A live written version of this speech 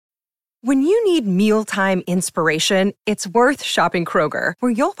When you need mealtime inspiration, it's worth shopping Kroger,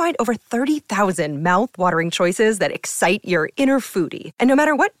 where you'll find over 30,000 mouth-watering choices that excite your inner foodie. And no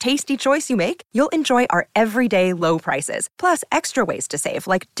matter what tasty choice you make, you'll enjoy our everyday low prices, plus extra ways to save,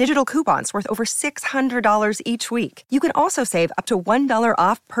 like digital coupons worth over $600 each week. You can also save up to $1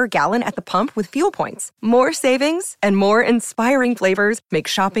 off per gallon at the pump with fuel points. More savings and more inspiring flavors make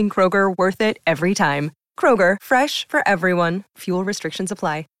shopping Kroger worth it every time. Kroger, fresh for everyone. Fuel restrictions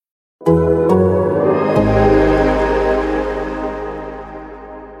apply. Hear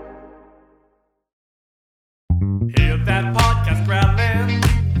that podcast growling,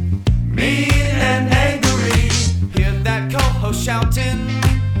 mean and angry. Hear that co-host shouting,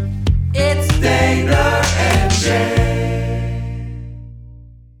 it's Dana and Jay.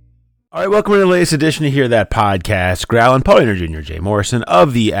 All right, welcome to the latest edition of Hear That Podcast. Growling, Paul Hunter Jr., Jay Morrison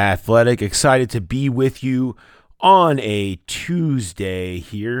of The Athletic. Excited to be with you on a Tuesday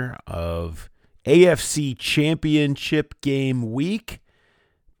here of AFC Championship game week.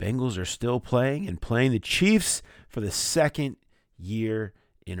 Bengals are still playing and playing the Chiefs for the second year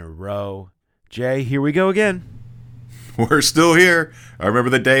in a row. Jay, here we go again. We're still here. I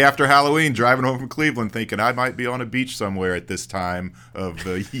remember the day after Halloween driving home from Cleveland thinking I might be on a beach somewhere at this time of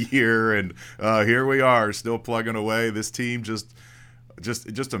the year, and here we are still plugging away. This team just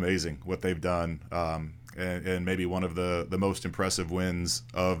amazing what they've done. And maybe one of the most impressive wins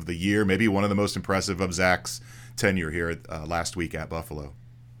of the year, maybe one of the most impressive of Zach's tenure here last week at Buffalo.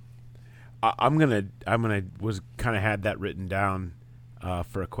 I'm gonna was kind of had that written down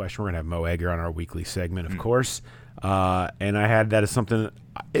for a question. We're gonna have Mo Egger on our weekly segment, of course, and I had that as something.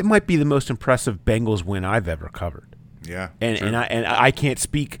 It might be the most impressive Bengals win I've ever covered. Yeah, and sure. and I can't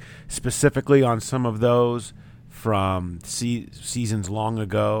speak specifically on some of those from seasons long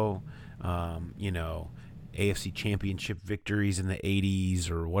ago. AFC Championship victories in the 80s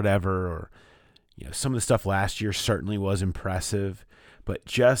or whatever, or some of the stuff last year certainly was impressive, but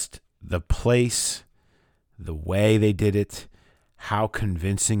just the place, the way they did it, how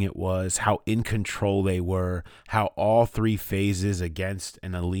convincing it was, how in control they were, how all three phases against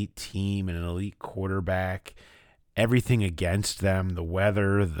an elite team and an elite quarterback, everything against them, the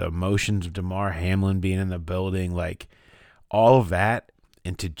weather, the emotions of Damar Hamlin being in the building, like all of that,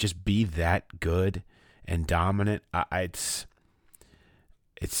 and to just be that good and dominant, it's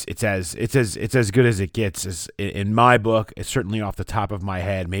as good as it gets. In my book, it's certainly off the top of my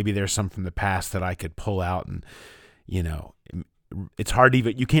head. Maybe there's some from the past that I could pull out, and it's hard to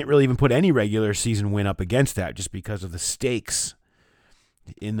even. You can't really even put any regular season win up against that, just because of the stakes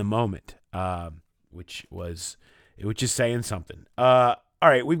in the moment, which was saying something. All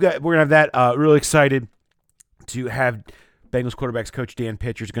right, we're gonna have that. Really excited to have Bengals quarterbacks coach Dan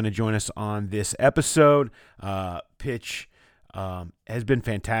Pitcher is going to join us on this episode. Pitch has been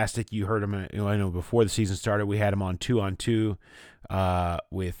fantastic. You heard him. I know before the season started, we had him on 2-on-2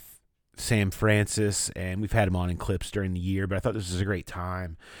 with Sam Francis, and we've had him on in clips during the year. But I thought this was a great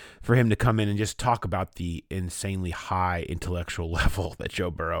time for him to come in and just talk about the insanely high intellectual level that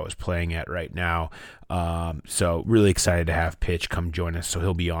Joe Burrow is playing at right now. So really excited to have Pitch come join us. So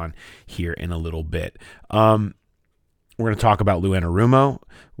he'll be on here in a little bit. We're going to talk about Lou Anarumo.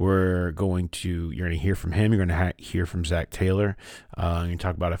 You're going to hear from him. You're going to hear from Zach Taylor. You're going to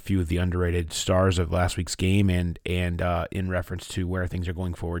talk about a few of the underrated stars of last week's game and in reference to where things are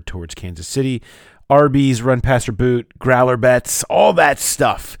going forward towards Kansas City. Arby's, Run, Pass, or Boot, Growler Bets, all that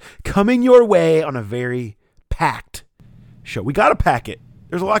stuff coming your way on a very packed show. We got to pack it.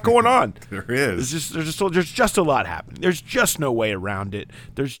 There's a lot going on. There is. There's just a lot happening. There's just no way around it.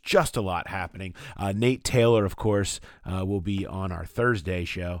 There's just a lot happening. Nate Taylor, of course, will be on our Thursday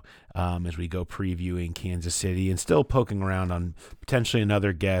show as we go previewing Kansas City and still poking around on potentially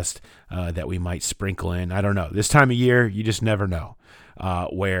another guest that we might sprinkle in. I don't know. This time of year, you just never know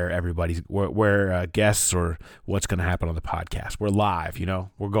where guests or what's going to happen on the podcast. We're live,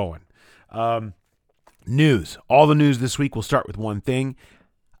 we're going. News. All the news this week. We'll start with one thing.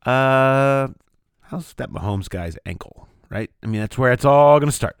 How's that Mahomes guy's ankle, right? I mean, that's where it's all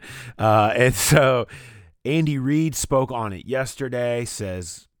going to start. And so Andy Reid spoke on it yesterday,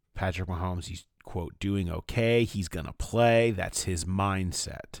 says Patrick Mahomes, he's, quote, doing okay. He's going to play. That's his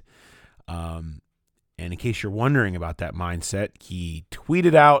mindset. And in case you're wondering about that mindset, he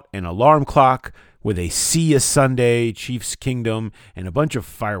tweeted out an alarm clock with a "See Ya Sunday, Chiefs Kingdom," and a bunch of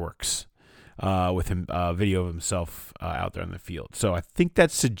fireworks. With him, video of himself out there on the field. So I think that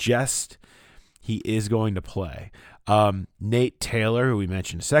suggests he is going to play. Nate Taylor, who we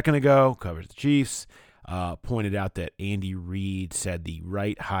mentioned a second ago, covers the Chiefs, pointed out that Andy Reid said the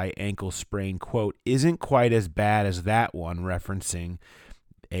right high ankle sprain, quote, isn't quite as bad as that one, referencing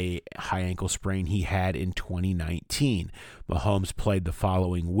a high ankle sprain he had in 2019. Mahomes played the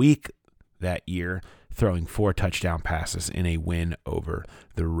following week that year, throwing 4 touchdown passes in a win over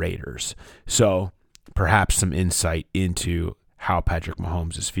the Raiders. So perhaps some insight into how Patrick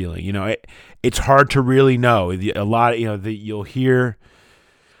Mahomes is feeling. It's hard to really know. A lot, you'll hear,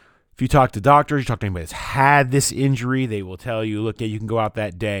 if you talk to doctors, you talk to anybody that's had this injury, they will tell you, look, yeah, you can go out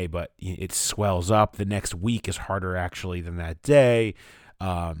that day, but it swells up. The next week is harder actually than that day.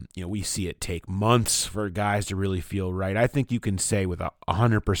 We see it take months for guys to really feel right. I think you can say with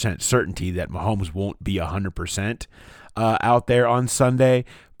 100% certainty that Mahomes won't be 100% out there on Sunday,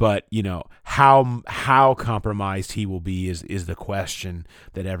 but how compromised he will be is the question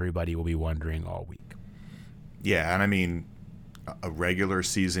that everybody will be wondering all week. Yeah, and I mean, a regular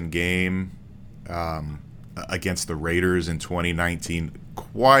season game against the Raiders in 2019,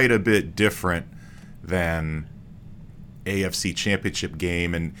 quite a bit different than AFC Championship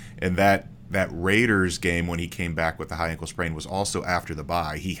game, and that Raiders game when he came back with the high ankle sprain was also after the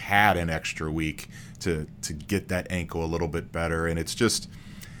bye. He had an extra week to get that ankle a little bit better, and it's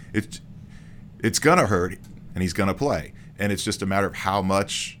gonna hurt, and he's gonna play, and it's just a matter of how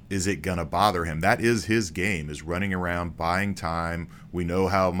much is it gonna bother him. That is his game, is running around buying time. We know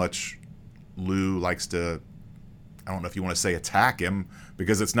how much Lou likes to, I don't know if you want to say attack him,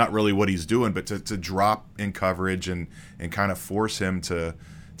 because it's not really what he's doing, but to drop in coverage and kind of force him to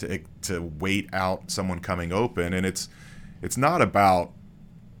wait out someone coming open. And it's not about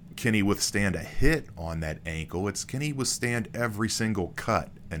can he withstand a hit on that ankle. It's can he withstand every single cut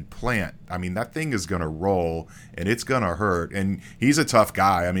and plant. I mean, that thing is going to roll, and it's going to hurt. And he's a tough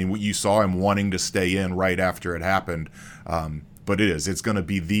guy. I mean, you saw him wanting to stay in right after it happened. But it's going to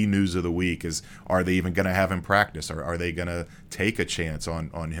be the news of the week is, are they even going to have him practice? Or are they going to take a chance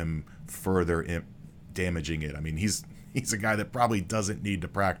on him further damaging it? I mean, he's a guy that probably doesn't need to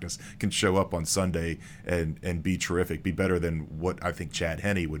practice, can show up on Sunday and be terrific, be better than what I think Chad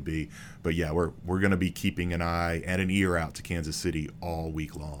Henne would be. But yeah, we're going to be keeping an eye and an ear out to Kansas City all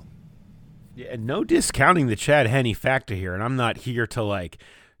week long. Yeah, no discounting the Chad Henne factor here, and I'm not here to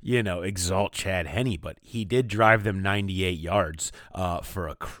exalt Chad Henne, but he did drive them 98 yards for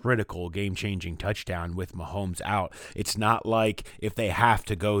a critical game-changing touchdown with Mahomes out. It's not like if they have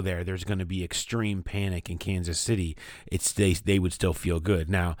to go there, there's going to be extreme panic in Kansas City. They would still feel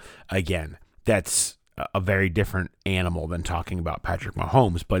good. Now, again, that's a very different animal than talking about Patrick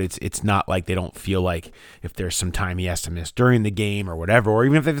Mahomes, but it's not like they don't feel like if there's some time he has to miss during the game or whatever, or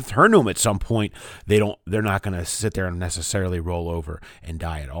even if they turn to him at some point, they're not going to sit there and necessarily roll over and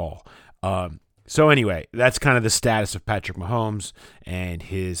die at all. So anyway, that's kind of the status of Patrick Mahomes and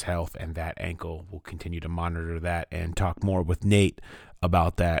his health and that ankle. We'll continue to monitor that and talk more with Nate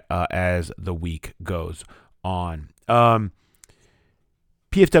about that as the week goes on.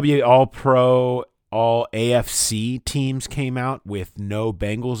 PFWA All-Pro, all AFC teams came out with no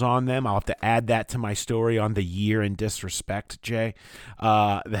Bengals on them. I'll have to add that to my story on the year in disrespect, Jay.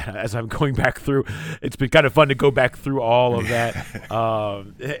 As I'm going back through, it's been kind of fun to go back through all of that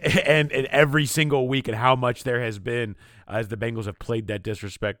and every single week and how much there has been as the Bengals have played that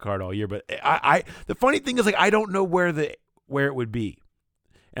disrespect card all year. But the funny thing is, I don't know where it would be,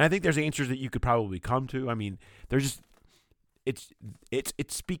 and I think there's answers that you could probably come to. I mean, there's just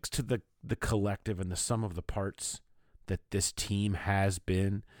it speaks to the collective and the sum of the parts that this team has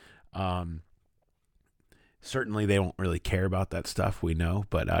been. Certainly they don't really care about that stuff, we know,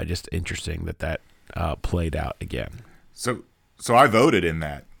 but just interesting that played out again. So I voted in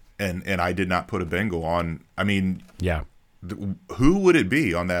that, and I did not put a Bengal on. I mean, yeah. Who would it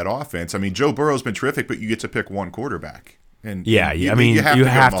be on that offense? I mean, Joe Burrow's been terrific, but you get to pick one quarterback. And you have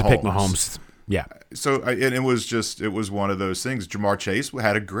to pick Mahomes. Yeah. So it was one of those things. Jamar Chase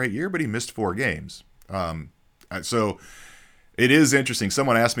had a great year, but he missed 4 games. So it is interesting.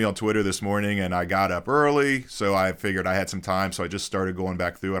 Someone asked me on Twitter this morning, and I got up early, so I figured I had some time. So I just started going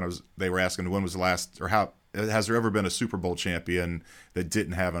back through, and they were asking when was the last, or how has there ever been a Super Bowl champion that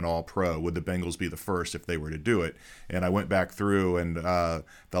didn't have an All-Pro? Would the Bengals be the first if they were to do it? And I went back through, and the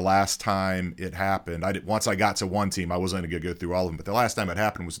last time it happened, once I got to one team, I wasn't going to go through all of them, but the last time it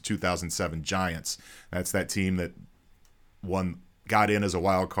happened was the 2007 Giants. That's that team that got in as a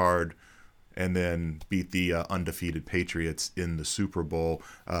wild card and then beat the undefeated Patriots in the Super Bowl.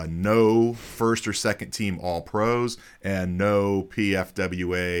 No first or second team All-Pros and no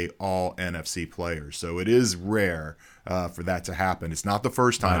PFWA All-NFC players. So it is rare for that to happen. It's not the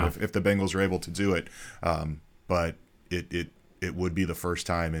first time if the Bengals are able to do it, but it would be the first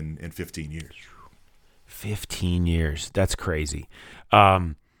time in 15 years. 15 years. That's crazy.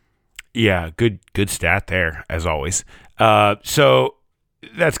 Yeah, good stat there, as always. So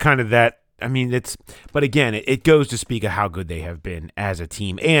that's kind of that. I mean, but again, it goes to speak of how good they have been as a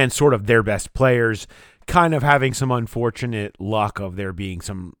team and sort of their best players kind of having some unfortunate luck of there being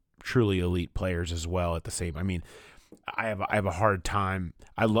some truly elite players as well at the same. I mean, I have a hard time.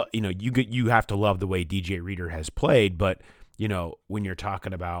 You have to love the way DJ Reader has played, but when you're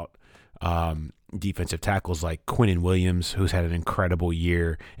talking about defensive tackles like Quinnen Williams, who's had an incredible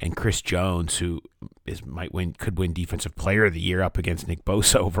year, and Chris Jones, who could win Defensive Player of the Year up against Nick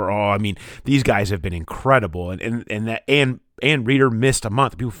Bosa overall. I mean, these guys have been incredible, and Reader missed a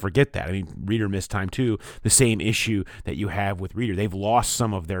month. People forget that. I mean, Reader missed time too. The same issue that you have with Reader. They've lost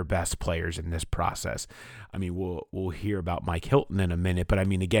some of their best players in this process. I mean, we'll hear about Mike Hilton in a minute, but I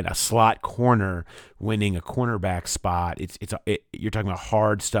mean, again, a slot corner winning a cornerback spot. You're talking about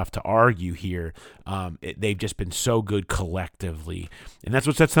hard stuff to argue here. They've just been so good collectively, and that's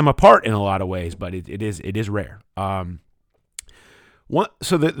what sets them apart in a lot of ways. But it is rare. So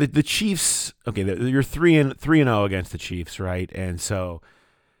the Chiefs, okay, you're 3-0 against the Chiefs, right? And so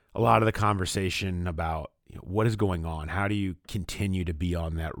a lot of the conversation about what is going on, how do you continue to be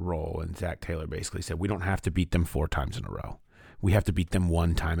on that roll? And Zach Taylor basically said, we don't have to beat them 4 times in a row. We have to beat them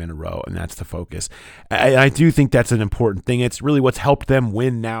 1 time in a row, and that's the focus. I do think that's an important thing. It's really what's helped them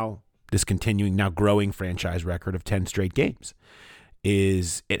win now, this continuing, now growing franchise record of 10 straight games.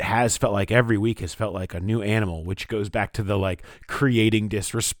 It has felt like every week has felt like a new animal, which goes back to the creating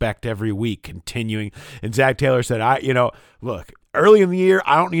disrespect every week, continuing. And Zach Taylor said, look, early in the year,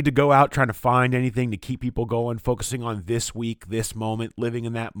 I don't need to go out trying to find anything to keep people going, focusing on this week, this moment, living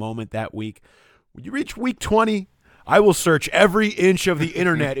in that moment, that week. When you reach week 20, I will search every inch of the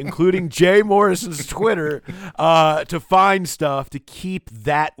internet, including Jay Morrison's Twitter, to find stuff to keep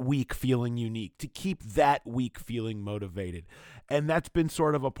that week feeling unique, to keep that week feeling motivated. And that's been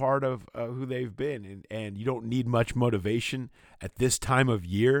sort of a part of who they've been. And you don't need much motivation at this time of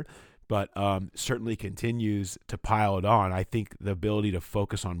year, but certainly continues to pile it on. I think the ability to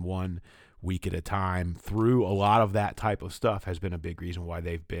focus on 1 week at a time through a lot of that type of stuff has been a big reason why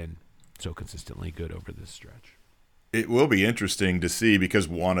they've been so consistently good over this stretch. It will be interesting to see, because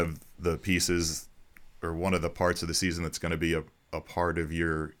one of the pieces or one of the parts of the season that's going to be a part of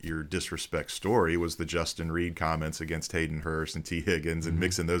your disrespect story was the Justin Reed comments against Hayden Hurst and T. Higgins and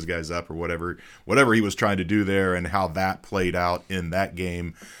mixing those guys up, or whatever he was trying to do there, and how that played out in that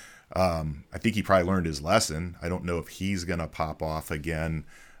game. I think he probably learned his lesson. I don't know if he's going to pop off again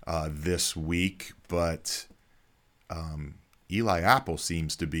this week, but Eli Apple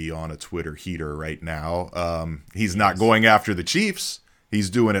seems to be on a Twitter heater right now. He's not going after the Chiefs. He's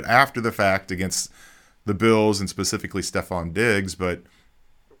doing it after the fact against the Bills and specifically Stephon Diggs. But,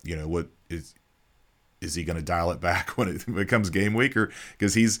 what is he going to dial it back when it becomes game week? Or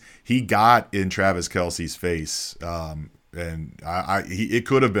because he got in Travis Kelce's face, and it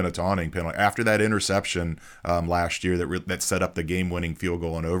could have been a taunting penalty after that interception last year that set up the game-winning field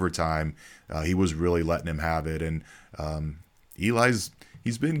goal in overtime. He was really letting him have it, and he's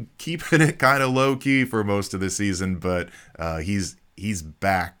been keeping it kind of low key for most of the season, but he's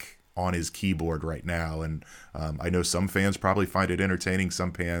back on his keyboard right now, and I know some fans probably find it entertaining.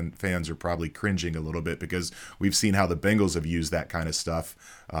 Some fans are probably cringing a little bit because we've seen how the Bengals have used that kind of stuff.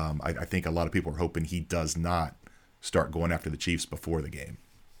 I think a lot of people are hoping he does not start going after the Chiefs before the game.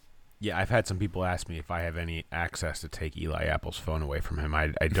 Yeah, I've had some people ask me if I have any access to take Eli Apple's phone away from him. I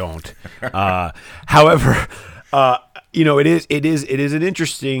don't. However, it is an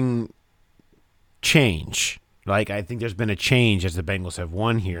interesting change. I think there's been a change as the Bengals have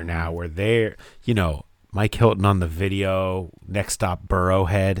won here now, where they're, Mike Hilton on the video, next stop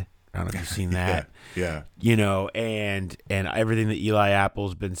Burrowhead. I don't know if you've seen that. Yeah. And everything that Eli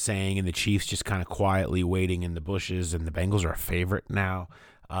Apple's been saying, and the Chiefs just kind of quietly waiting in the bushes, and the Bengals are a favorite now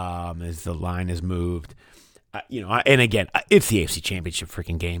as the line has moved. And again, it's the AFC Championship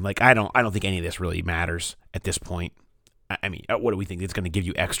freaking game. I don't think any of this really matters at this point. I mean, what do we think? It's going to give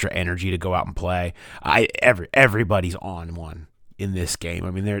you extra energy to go out and play. Everybody's on one in this game.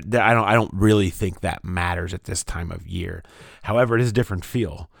 I mean, I don't really think that matters at this time of year. However, it is a different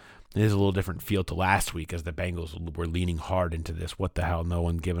feel. It is a little different feel to last week, as the Bengals were leaning hard into this. What the hell? No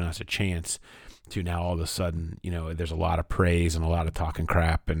one giving us a chance. To now all of a sudden, there's a lot of praise and a lot of talking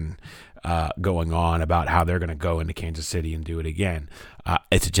crap and going on about how they're going to go into Kansas City and do it again.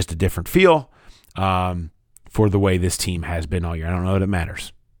 It's just a different feel for the way this team has been all year. I don't know that it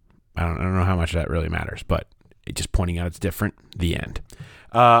matters. I don't know how much that really matters, but it's just pointing out it's different. The end.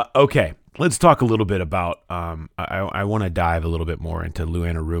 Okay, let's talk a little bit about I want to dive a little bit more into Lou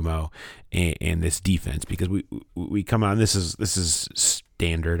Anarumo and this defense, because we come on. This is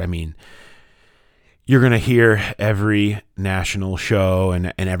standard. I mean, you're going to hear every national show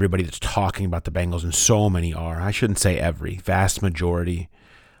and everybody that's talking about the Bengals, and so many are. I shouldn't say every, vast majority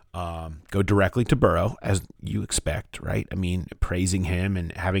go directly to Burrow, as you expect, right? I mean, praising him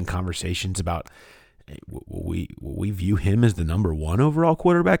and having conversations about will we view him as the number one overall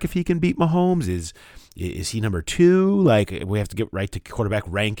quarterback if he can beat Mahomes? Is he number two? Like, we have to get right to quarterback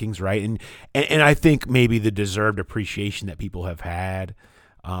rankings, right? And I think maybe the deserved appreciation that people have had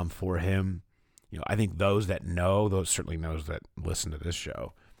for him. I think those that know, certainly those that listen to this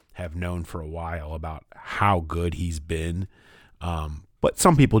show, have known for a while about how good he's been. But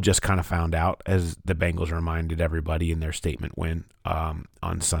some people just kind of found out, as the Bengals reminded everybody in their statement win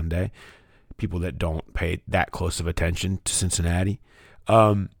on Sunday. People that don't pay that close of attention to Cincinnati.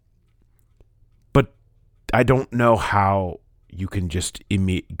 But I don't know how you can just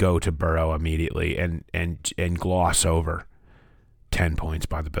go to Burrow immediately and gloss over 10 points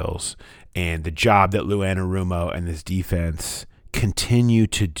by the Bills and the job that Lou Anarumo and this defense continue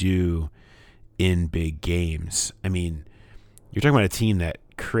to do in big games. I mean, you're talking about a team that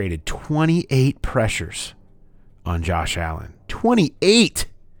created 28 pressures on Josh Allen. 28!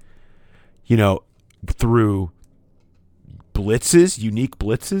 Through blitzes, unique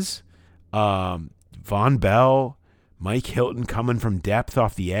blitzes. Von Bell, Mike Hilton coming from depth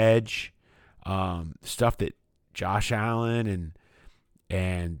off the edge. Stuff that Josh Allen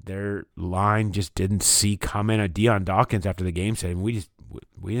and their line just didn't see coming. Deion Dawkins after the game said, we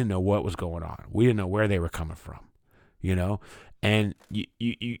didn't know what was going on. We didn't know where they were coming from, And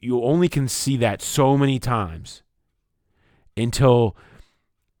you only can see that so many times until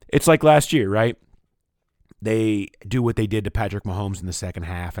it's like last year, right? They do what they did to Patrick Mahomes in the second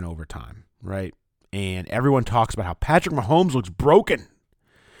half and overtime, right? And everyone talks about how Patrick Mahomes looks broken.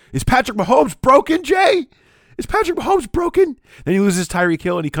 Is Patrick Mahomes broken, Jay? Is Patrick Mahomes broken? Then he loses Tyreek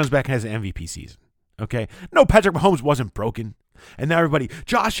Hill and he comes back and has an MVP season. Okay? No, Patrick Mahomes wasn't broken. And now everybody,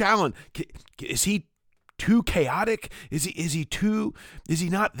 Josh Allen, is he too chaotic? Is he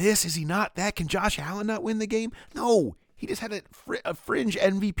not this? Is he not that? Can Josh Allen not win the game? No, he just had a fringe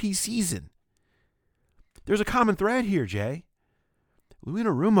MVP season. There's a common thread here, Jay. Lou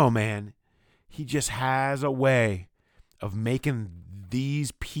Anarumo, man, he just has a way of making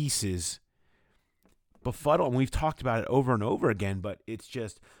these pieces befuddle. And we've talked about it over and over again, but it's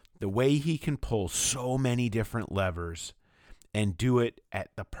just the way he can pull so many different levers and do it at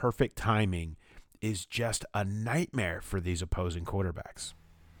the perfect timing is just a nightmare for these opposing quarterbacks.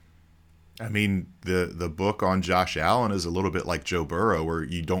 I mean, the book on Josh Allen is a little bit like Joe Burrow, where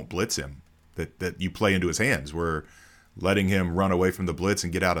you don't blitz him, that you play into his hands, where letting him run away from the blitz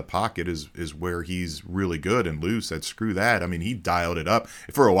and get out of pocket is where he's really good. And Lou said, screw that. I mean, he dialed it up.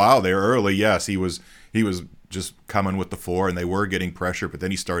 For a while there early, yes, he was just coming with the four, and they were getting pressure, but then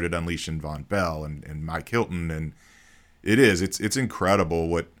he started unleashing Von Bell and Mike Hilton, and it's incredible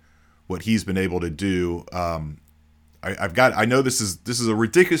what he's been able to do. I know this is a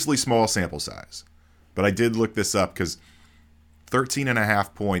ridiculously small sample size, but I did look this up because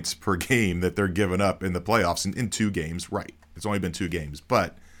 13.5 points per game that they're giving up in the playoffs in 2 games. Right. It's only been 2 games.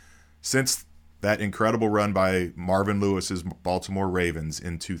 But since that incredible run by Marvin Lewis's Baltimore Ravens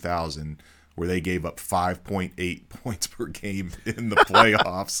in 2000, where they gave up 5.8 points per game in the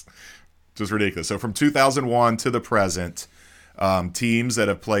playoffs, just ridiculous. So from 2001 to the present, teams that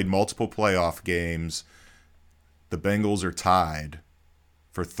have played multiple playoff games, the Bengals are tied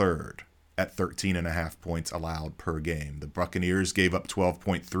for third at 13.5 points allowed per game. The Buccaneers gave up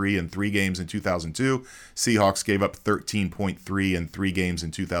 12.3 in 3 games in 2002. Seahawks gave up 13.3 in 3 games in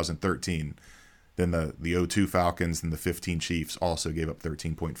 2013. Then the 0-2 Falcons and the 15 Chiefs also gave up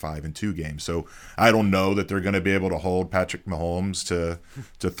 13.5 in 2 games. So I don't know that they're going to be able to hold Patrick Mahomes to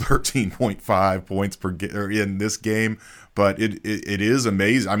 13.5 points per in this game, but it is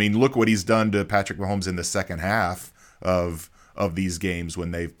amazing. I mean, look what he's done to Patrick Mahomes in the second half of these games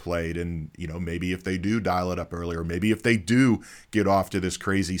when they've played. And, maybe if they do dial it up earlier, maybe if they do get off to this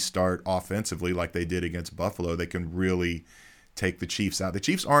crazy start offensively like they did against Buffalo, they can really take the Chiefs out. The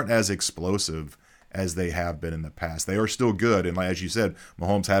Chiefs aren't as explosive as they have been in the past. They are still good. And as you said,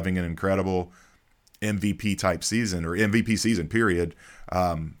 Mahomes having an incredible MVP type season, or MVP season period.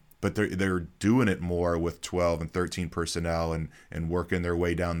 But they're doing it more with 12 and 13 personnel and working their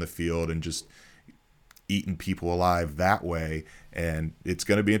way down the field and just eating people alive that way. And it's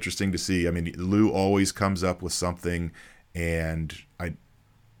going to be interesting to see. I mean, Lou always comes up with something, and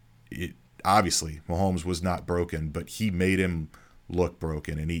obviously Mahomes was not broken, but he made him look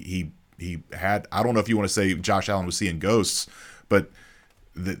broken. And he had, I don't know if you want to say Josh Allen was seeing ghosts, but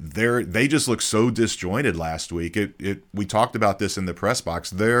they just looked so disjointed last week. We talked about this in the press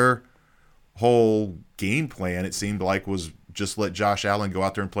box. Their whole game plan, it seemed like, was just let Josh Allen go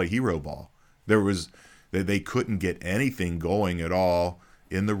out there and play hero ball. They couldn't get anything going at all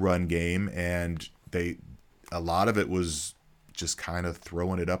in the run game, and a lot of it was just kind of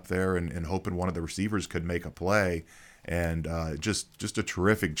throwing it up there and hoping one of the receivers could make a play. And just a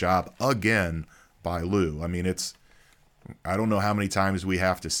terrific job again by Lou. I mean, I don't know how many times we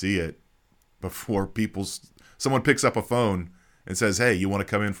have to see it before someone picks up a phone and says, "Hey, you want to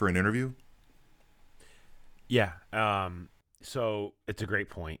come in for an interview?" Yeah. So it's a great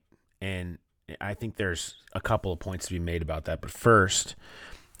point, and I think there's a couple of points to be made about that. But first,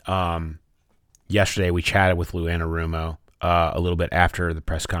 yesterday we chatted with Lou Anarumo a little bit after the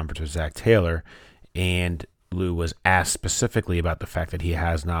press conference with Zach Taylor, and Lou was asked specifically about the fact that he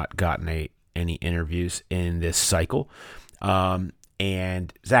has not gotten any interviews in this cycle.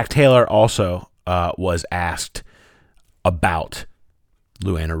 And Zach Taylor also was asked about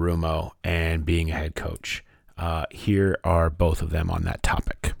Lou Anarumo and being a head coach. Here are both of them on that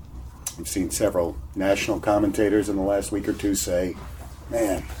topic. We've seen several national commentators in the last week or two say,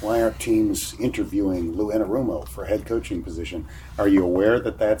 "Man, why aren't teams interviewing Lou Anarumo for a head coaching position?" Are you aware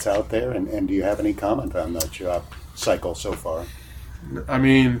that that's out there, and do you have any comment on that job cycle so far? I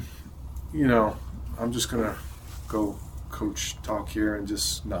mean, I'm just going to go coach talk here and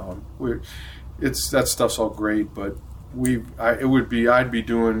just, that stuff's all great, but I'd be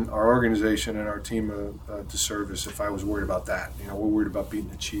doing our organization and our team a disservice if I was worried about that. We're worried about beating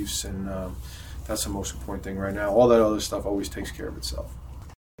the Chiefs, and that's the most important thing right now. All that other stuff always takes care of itself.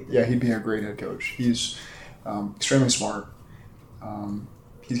 Yeah, he'd be a great head coach. He's extremely smart.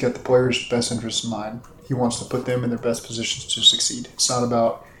 He's got the players' best interests in mind. He wants to put them in their best positions to succeed. It's not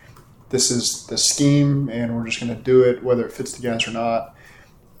about this is the scheme and we're just going to do it whether it fits the guys or not.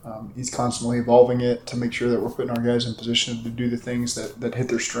 He's constantly evolving it to make sure that we're putting our guys in position to do the things that hit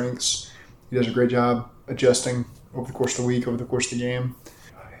their strengths. He does a great job adjusting over the course of the week, over the course of the game.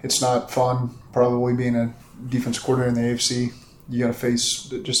 It's not fun probably being a defensive coordinator in the AFC. You got to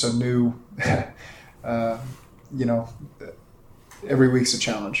face just a new, every week's a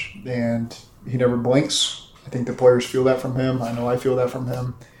challenge. And he never blinks. I think the players feel that from him. I know I feel that from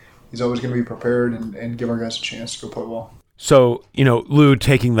him. He's always going to be prepared and give our guys a chance to go play well. So, Lou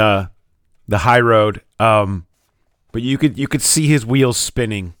taking the high road, but you could see his wheels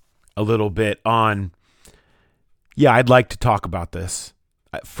spinning a little bit on, I'd like to talk about this,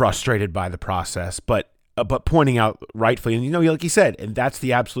 frustrated by the process, but pointing out rightfully, and like you said, and that's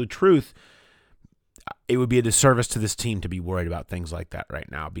the absolute truth, it would be a disservice to this team to be worried about things like that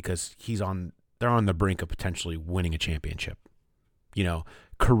right now because they're on the brink of potentially winning a championship.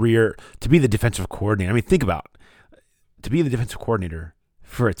 Career, to be the defensive coordinator. I mean, think about to be the defensive coordinator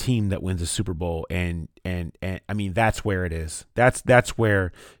for a team that wins a Super Bowl, and I mean that's where it is. That's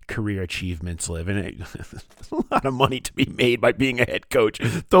where career achievements live, and there's a lot of money to be made by being a head coach.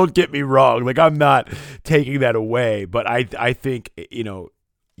 Don't get me wrong; like I'm not taking that away, but I think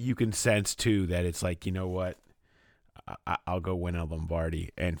you can sense too that it's like what. I'll go win a Lombardi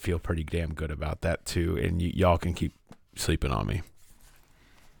and feel pretty damn good about that too, and y'all can keep sleeping on me.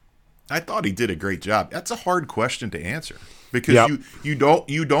 I thought he did a great job. That's a hard question to answer because you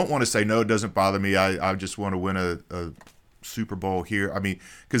don't want to say no. It doesn't bother me. I just want to win a Super Bowl here. I mean,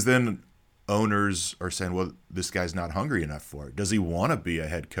 because then owners are saying, well, this guy's not hungry enough for it. Does he want to be a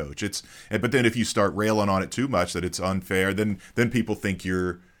head coach? But then if you start railing on it too much that it's unfair, then people think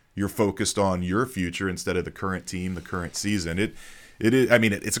you're focused on your future instead of the current team, the current season. It is. I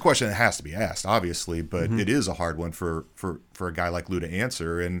mean, it's a question that has to be asked, obviously, but it is a hard one for a guy like Lou to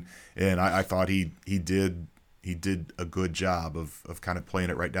answer. And I thought he did a good job of kind of playing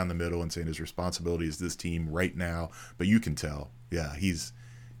it right down the middle and saying his responsibility is this team right now. But you can tell, it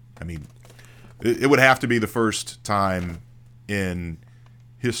would have to be the first time in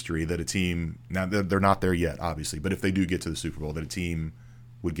history that a team, now they're not there yet, obviously, but if they do get to the Super Bowl, that a team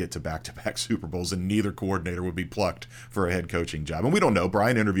would get to back-to-back Super Bowls and neither coordinator would be plucked for a head coaching job. And we don't know.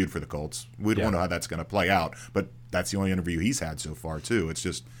 Brian interviewed for the Colts. We don't know how that's going to play out, but that's the only interview he's had so far, too.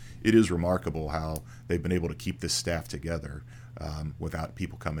 It is remarkable how they've been able to keep this staff together without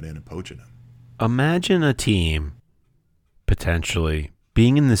people coming in and poaching them. Imagine a team potentially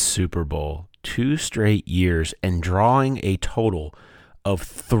being in the Super Bowl 2 straight years and drawing a total of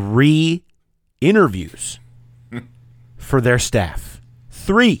 3 interviews for their staff.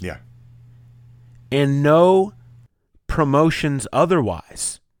 3. Yeah. And no promotions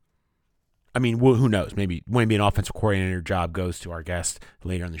otherwise. I mean, who knows? Maybe an offensive coordinator job goes to our guest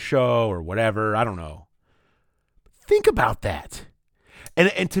later in the show or whatever. I don't know. Think about that.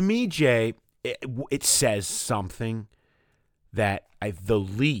 And to me, Jay, it says something that the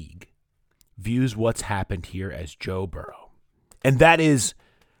league views what's happened here as Joe Burrow. And that is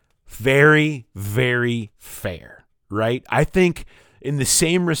very, very fair, right? I think in the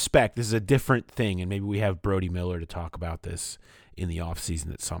same respect, this is a different thing, and maybe we have Brody Miller to talk about this in the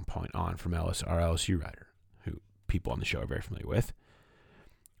offseason at some point on from our LSU writer, who people on the show are very familiar with.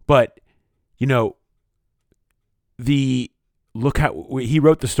 But, you know, look how he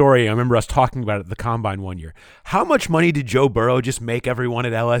wrote the story. I remember us talking about it at the Combine one year. How much money did Joe Burrow just make everyone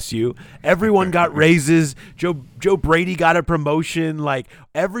at LSU? Everyone got raises. Joe Brady got a promotion. Like,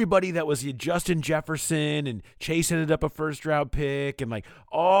 everybody that was Justin Jefferson and Chase ended up a first-round pick, and like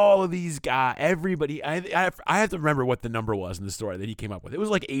all of these guys, everybody. I have to remember what the number was in the story that he came up with. It was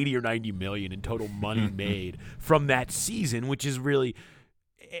like 80 or 90 million in total money made from that season, which is really.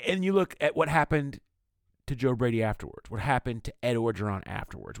 And you look at what happened to Joe Brady afterwards, what happened to Ed Orgeron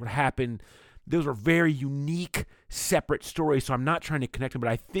afterwards, what happened. Those are very unique, separate stories, so I'm not trying to connect them, but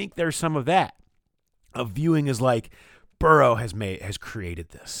I think there's some of that, of viewing as like Burrow has created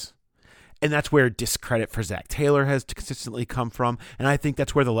this. And that's where discredit for Zach Taylor has consistently come from, and I think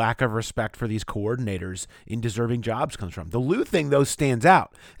that's where the lack of respect for these coordinators in deserving jobs comes from. The Lou thing, though, stands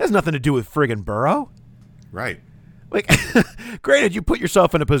out. It has nothing to do with friggin' Burrow. Right. Like, granted, you put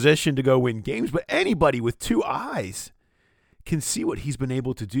yourself in a position to go win games, but anybody with two eyes can see what he's been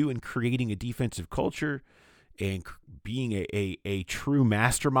able to do in creating a defensive culture and being a true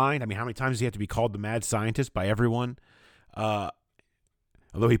mastermind. I mean, how many times does he have to be called the mad scientist by everyone? Although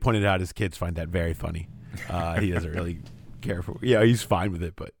he pointed out his kids find that very funny. He doesn't really care for. Yeah, he's fine with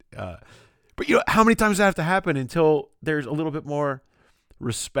it, but you know, how many times does that have to happen until there's a little bit more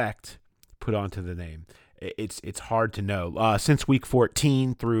respect put onto the name? It's hard to know. Since week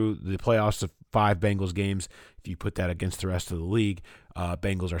 14 through the playoffs of 5 Bengals games, if you put that against the rest of the league,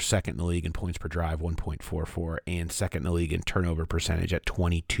 Bengals are second in the league in points per drive, 1.44, and second in the league in turnover percentage at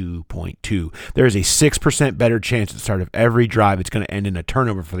 22.2. There is a 6% better chance at the start of every drive it's going to end in a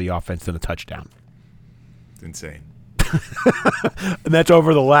turnover for the offense than a touchdown. It's insane. And that's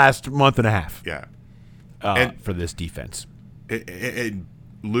over the last month and a half. Yeah. For this defense.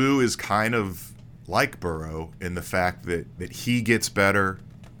 Lou is kind of like Burrow in the fact that he gets better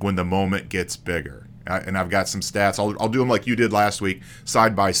when the moment gets bigger. And I've got some stats. I'll do them like you did last week,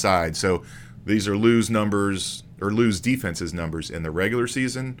 side by side. So these are Lou's numbers, or Lou's defense's numbers in the regular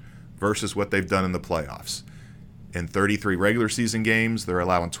season versus what they've done in the playoffs. In 33 regular season games, they're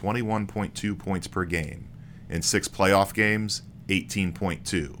allowing 21.2 points per game. In 6 playoff games,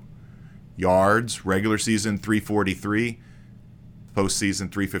 18.2. Yards, regular season, 343. Postseason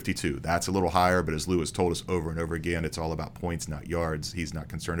 352. That's a little higher, but as Lou has told us over and over again, it's all about points, not yards. He's not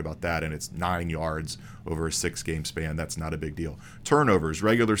concerned about that, and it's 9 yards over a 6-game span. That's not a big deal. Turnovers,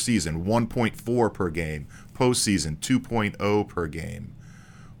 regular season, 1.4 per game. Postseason, 2.0 per game.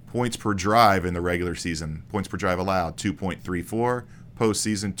 Points per drive in the regular season, points per drive allowed, 2.34.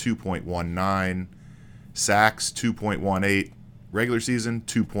 Postseason, 2.19. Sacks, 2.18. Regular season,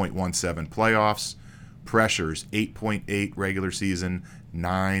 2.17. Playoffs. Pressures, 8.8 regular season,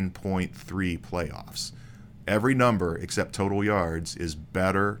 9.3 playoffs. Every number except total yards is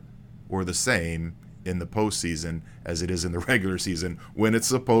better or the same in the postseason as it is in the regular season when it's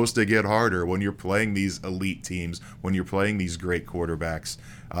supposed to get harder, when you're playing these elite teams, when you're playing these great quarterbacks.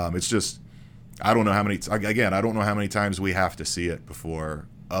 It's just, I don't know how many times we have to see it before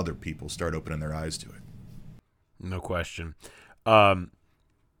other people start opening their eyes to it. No question. One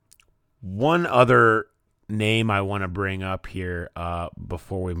other name I want to bring up here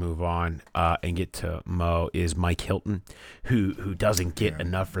before we move on and get to Mo is Mike Hilton, who doesn't get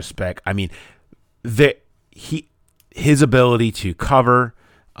enough respect. I mean, his ability to cover,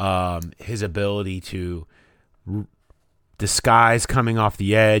 his ability to disguise coming off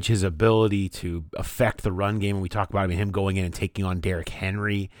the edge, his ability to affect the run game when we talk about him going in and taking on Derrick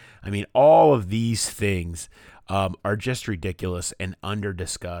Henry. I mean, all of these things are just ridiculous and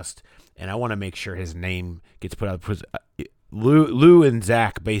under-discussed. And I want to make sure his name gets put out because Lou and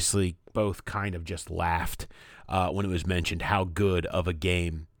Zach basically both kind of just laughed when it was mentioned how good of a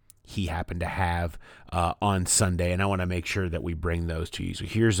game he happened to have on Sunday. And I want to make sure that we bring those to you. So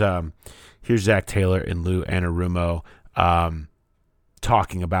here's Zach Taylor and Lou Anarumo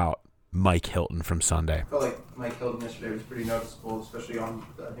talking about Mike Hilton from Sunday. I felt like Mike Hilton yesterday was pretty noticeable, especially on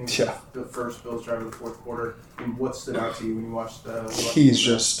the first Bills drive of the fourth quarter. I mean, what stood out to you when you watched the? He's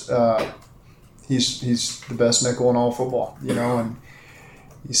just he's the best nickel in all football, you know, and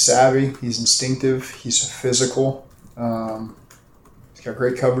he's savvy, he's instinctive, he's physical. He's got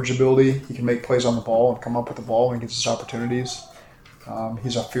great coverage ability. He can make plays on the ball and come up with the ball when he gets his opportunities.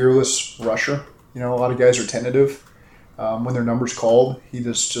 He's a fearless rusher. You know, a lot of guys are tentative. when their number's called, he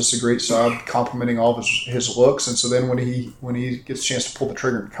does just a great job complimenting all of his looks. And so then when he gets a chance to pull the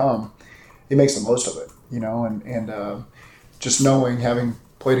trigger and come, he makes the most of it, and just knowing, having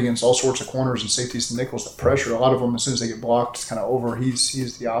played against all sorts of corners and safeties and nickels, the pressure, a lot of them, as soon as they get blocked, it's kind of over.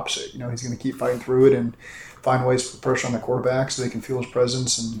 He's the opposite. He's going to keep fighting through it and find ways to put pressure on the quarterback so they can feel his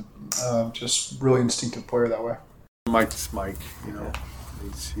presence, and just really instinctive player that way. Mike's Mike,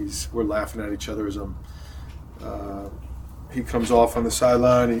 we're laughing at each other as he comes off on the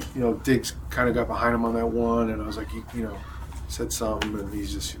sideline. Diggs kind of got behind him on that one, and I was like, said something, and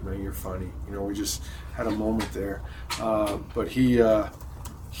he's just, you're funny. We just had a moment there. But he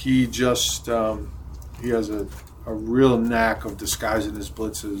just he has a real knack of disguising his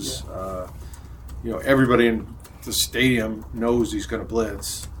blitzes. Everybody in the stadium knows he's going to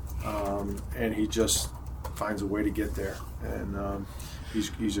blitz, and he just finds a way to get there. And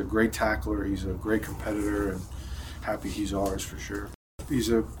he's a great tackler. He's a great competitor, and happy he's ours for sure.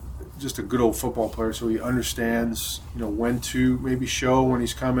 He's just a good old football player, so he understands, when to maybe show when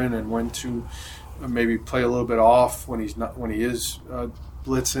he's coming, and when to maybe play a little bit off when he is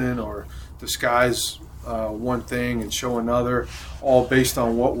blitzing, or disguise one thing and show another, all based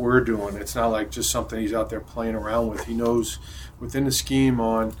on what we're doing. It's not like just something he's out there playing around with. He knows within the scheme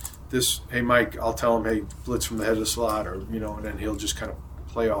on this, hey, Mike, I'll tell him, hey, blitz from the head of the slot, or, and then he'll just kind of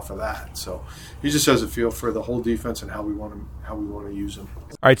play off of that. So he just has a feel for the whole defense and how we want to use him.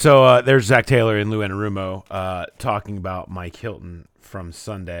 All right, so there's Zach Taylor and Lou Anarumo talking about Mike Hilton from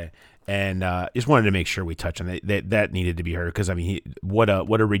Sunday, and just wanted to make sure we touch on it. That needed to be heard, because what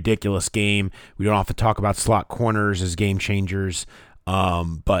a ridiculous game. We don't often talk about slot corners as game changers,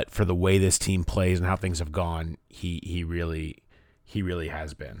 but for the way this team plays and how things have gone, he really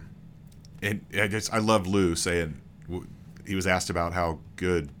has been. And I love Lou saying, he was asked about how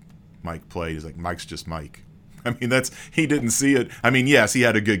good Mike played. He's like, Mike's just Mike. He didn't see it. Yes, he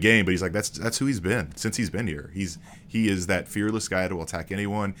had a good game, but he's like, that's who he's been since he's been here. He is that fearless guy that will attack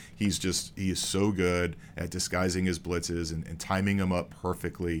anyone. He is so good at disguising his blitzes and timing them up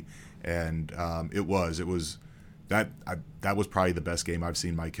perfectly. And that was probably the best game I've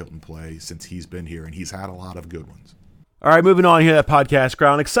seen Mike Hilton play since he's been here, and he's had a lot of good ones. All right, moving on here at Podcast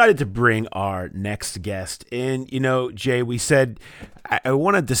Ground. Excited to bring our next guest in. Jay, we said I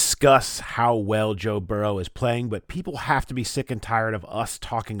want to discuss how well Joe Burrow is playing, but people have to be sick and tired of us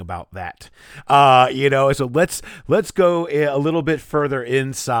talking about that. So let's go a little bit further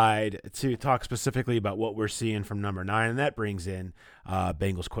inside to talk specifically about what we're seeing from number 9, and that brings in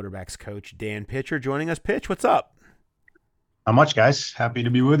Bengals quarterbacks coach Dan Pitcher joining us. Pitch, what's up? Not much, guys. Happy to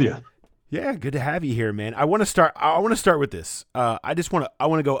be with you. Yeah, good to have you here, man. I want to start with this. I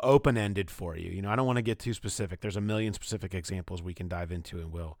want to go open-ended for you. I don't want to get too specific. There's a million specific examples we can dive into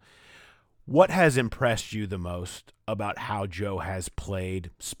and will. What has impressed you the most about how Joe has played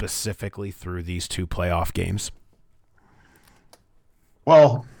specifically through these 2 playoff games?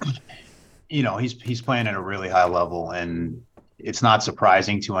 Well, he's playing at a really high level, and it's not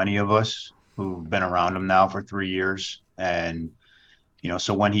surprising to any of us who've been around him now for 3 years. And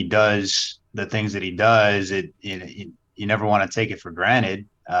so when he does the things that he does, you never want to take it for granted,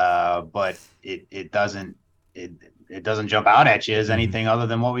 but it doesn't jump out at you as anything other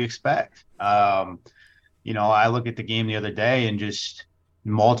than what we expect. I look at the game the other day and just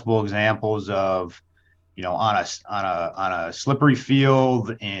multiple examples of, on a slippery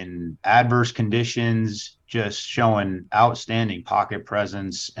field in adverse conditions, just showing outstanding pocket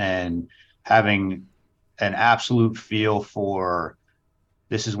presence and having an absolute feel for,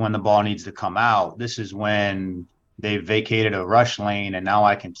 this is when the ball needs to come out. This is when they've vacated a rush lane, and now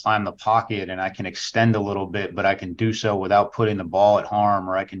I can climb the pocket and I can extend a little bit, but I can do so without putting the ball at harm,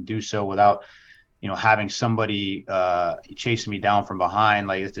 or I can do so without, having somebody chasing me down from behind.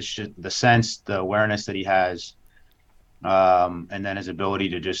 Like, it's just the sense, the awareness that he has, and then his ability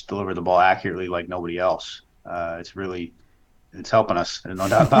to just deliver the ball accurately like nobody else. It's helping us. There's no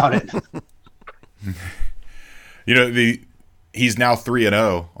doubt about it. He's now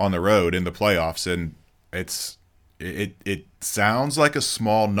 3-0 on the road in the playoffs, and it sounds like a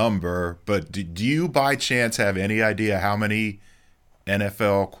small number, but do you by chance have any idea how many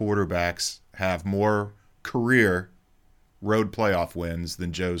NFL quarterbacks have more career road playoff wins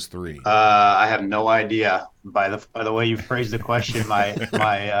than Joe's 3? I have no idea. By the way you phrased the question, my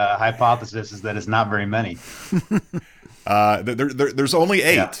hypothesis is that it's not very many. There's only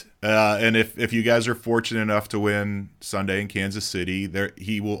 8. Yeah. And if you guys are fortunate enough to win Sunday in Kansas City,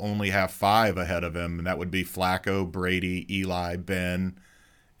 he will only have 5 ahead of him, and that would be Flacco, Brady, Eli, Ben,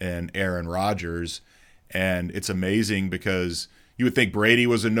 and Aaron Rodgers. And it's amazing because, you would think Brady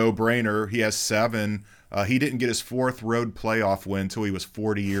was a no-brainer. He has 7. He didn't get his 4th road playoff win until he was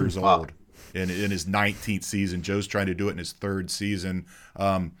 40 years old in his 19th season. Joe's trying to do it in his 3rd season.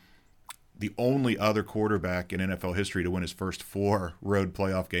 The only other quarterback in NFL history to win his first 4 road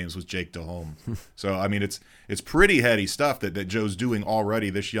playoff games was Jake Delhomme. So, I mean, it's pretty heady stuff that Joe's doing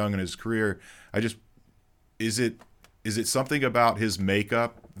already this young in his career. Is it something about his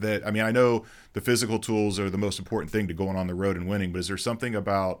makeup that, I mean, I know the physical tools are the most important thing to going on the road and winning, but is there something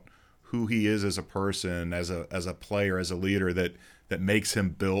about who he is as a person, as a player, as a leader that makes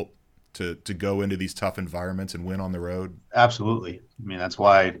him built to go into these tough environments and win on the road? Absolutely. I mean, that's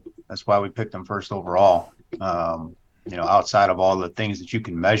why we picked him first overall. Outside of all the things that you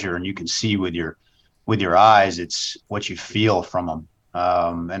can measure and you can see with your eyes, it's what you feel from him.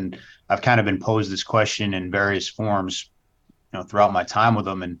 And I've kind of been posed this question in various forms, throughout my time with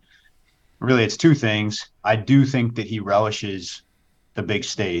him. And really it's 2 things. I do think that he relishes the big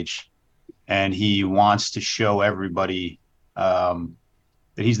stage and he wants to show everybody, that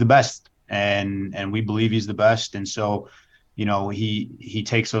he's the best, and we believe he's the best. And so, he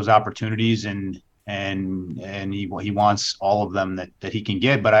takes those opportunities and he wants all of them that he can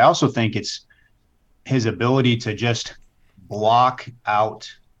get. But I also think it's his ability to just block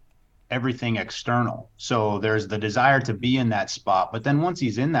out everything external. So there's the desire to be in that spot, but then once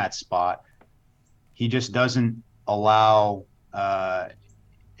he's in that spot, he just doesn't allow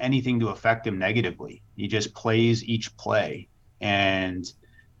anything to affect him negatively. He just plays each play, and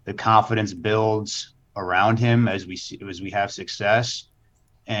the confidence builds around him as we have success.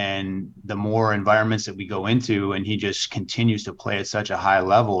 And the more environments that we go into and he just continues to play at such a high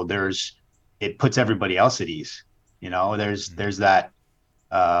level, it puts everybody else at ease. There's that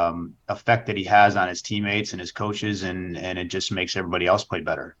effect that he has on his teammates and his coaches, and it just makes everybody else play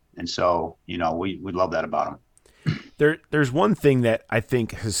better. And so, we love that about him. There's one thing that I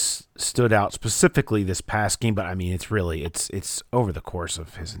think has stood out specifically this past game, but I mean, it's over the course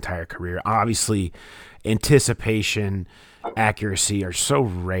of his entire career. Obviously, anticipation, accuracy are so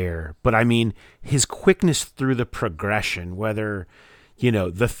rare, but I mean, his quickness through the progression, whether, the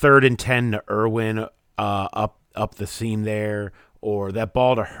 3rd and 10 to Irwin up the seam there, or that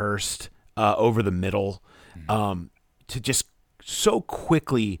ball to Hurst over the middle, to just so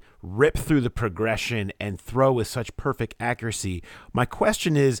quickly rip through the progression and throw with such perfect accuracy. My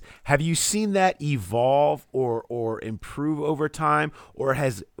question is, have you seen that evolve or improve over time, or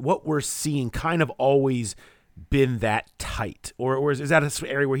has what we're seeing kind of always been that tight, or is that an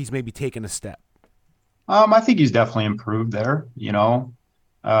area where he's maybe taken a step? I think he's definitely improved there.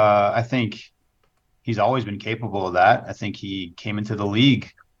 I think he's always been capable of that. I think he came into the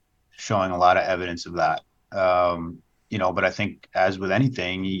league showing a lot of evidence of that. But I think, as with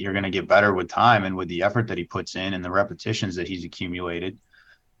anything, you're going to get better with time and with the effort that he puts in and the repetitions that he's accumulated.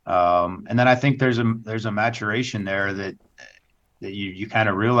 And then I think there's a maturation there that you kind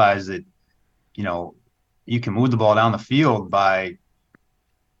of realize that, you can move the ball down the field by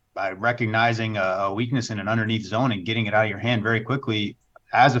recognizing a weakness in an underneath zone and getting it out of your hand very quickly,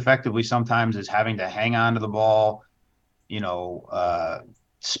 as effectively sometimes as having to hang on to the ball,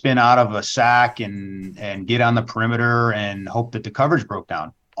 spin out of a sack and get on the perimeter and hope that the coverage broke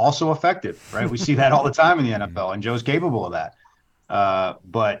down. Also effective, right? We see that all the time in the NFL, and Joe's capable of that.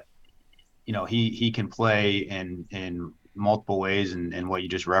 But he can play in multiple ways, and what you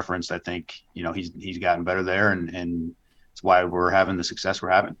just referenced, I think, he's gotten better there, and it's why we're having the success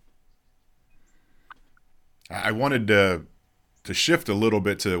we're having. I wanted to shift a little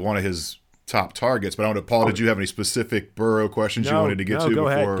bit to one of his top targets, but I don't know, Paul, did you have any specific Burrow questions you wanted to get to go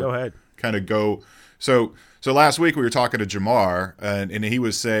before? Ahead. Kind of go. So last week we were talking to Jamar, and he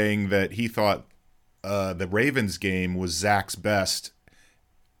was saying that he thought the Ravens game was Zach's best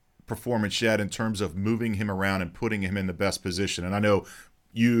performance yet in terms of moving him around and putting him in the best position. And I know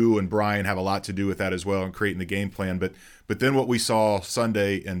you and Brian have a lot to do with that as well in creating the game plan. But then what we saw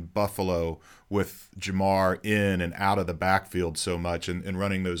Sunday in Buffalo with Jamar in and out of the backfield so much and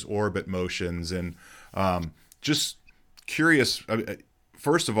running those orbit motions, and just curious,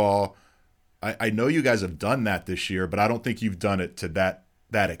 first of all, I know you guys have done that this year, but I don't think you've done it to that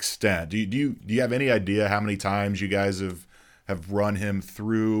extent. Do you have any idea how many times you guys have run him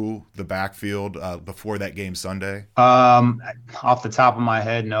through the backfield before that game Sunday? Off the top of my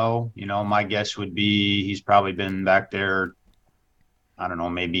head, no. My guess would be he's probably been back there, I don't know,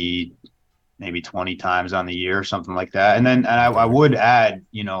 maybe 20 times on the year, something like that. And I would add,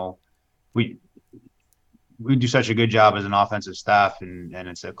 we do such a good job as an offensive staff, and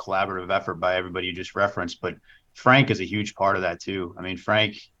it's a collaborative effort by everybody you just referenced. But Frank is a huge part of that too. I mean,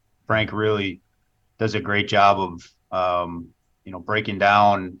 Frank really does a great job of breaking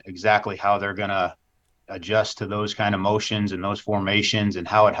down exactly how they're going to adjust to those kind of motions and those formations and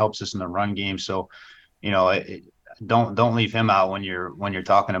how it helps us in the run game. So, don't leave him out when you're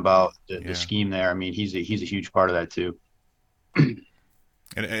talking about the scheme there. I mean, he's a huge part of that too.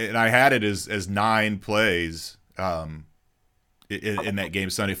 And I had it as 9 plays in that game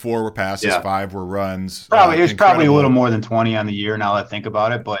Sunday. 4 were passes, 5 were runs. It's probably a little more than 20 on the year now that I think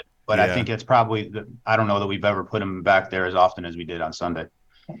about it, but I think it's probably I don't know that we've ever put him back there as often as we did on Sunday.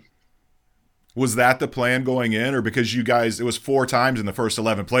 Was that the plan going in, or because you guys, it was 4 times in the first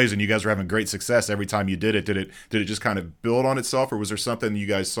 11 plays and you guys were having great success every time you did it? Did it just kind of build on itself, or was there something you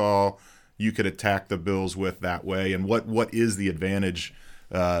guys saw you could attack the Bills with that way? And what is the advantage,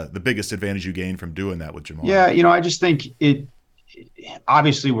 the biggest advantage you gained from doing that with Ja'Marr? Yeah, I just think it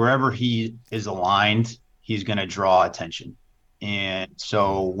obviously wherever he is aligned, he's going to draw attention. And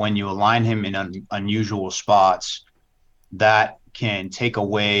so when you align him in unusual spots, that can take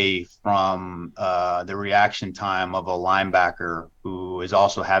away from the reaction time of a linebacker who is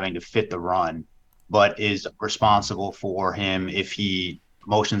also having to fit the run, but is responsible for him if he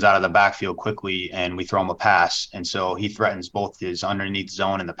motions out of the backfield quickly and we throw him a pass. And so he threatens both his underneath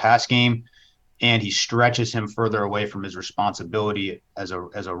zone in the pass game, and he stretches him further away from his responsibility as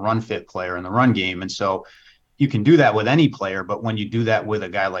a run fit player in the run game. And so you can do that with any player, but when you do that with a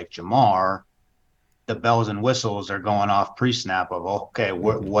guy like Ja'Marr, the bells and whistles are going off pre-snap of, okay,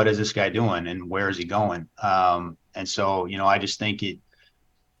 what is this guy doing and where is he going? And so, I just think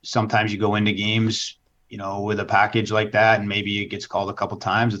sometimes you go into games, with a package like that, and maybe it gets called a couple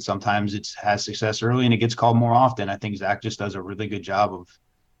times, and sometimes it has success early and it gets called more often. I think Zach just does a really good job of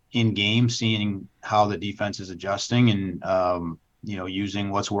in game seeing how the defense is adjusting and,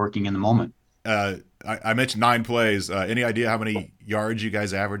 using what's working in the moment. I mentioned 9 plays. Any idea how many yards you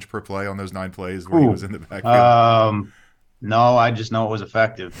guys averaged per play on those 9 plays where he was in the backfield? No, I just know it was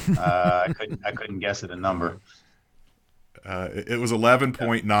effective. I couldn't guess at a number. It was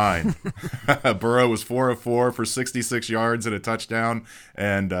 11.9. Burrow was 4 of 4 for 66 yards and a touchdown,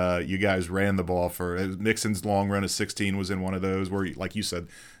 and you guys ran the ball for Mixon's long run of 16 was in one of those where, like you said,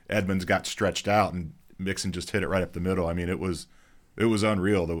 Edmonds got stretched out and Mixon just hit it right up the middle. I mean, it was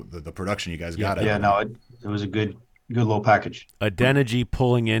unreal, the production you guys got. Yeah, no, it was a good little package. Adeniji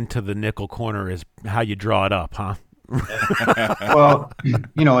pulling into the nickel corner is how you draw it up, huh? Well,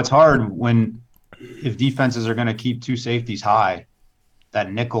 it's hard if defenses are going to keep 2 safeties high,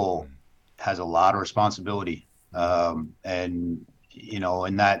 that nickel has a lot of responsibility. And,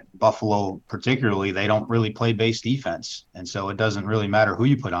 in that Buffalo particularly, they don't really play base defense. And so it doesn't really matter who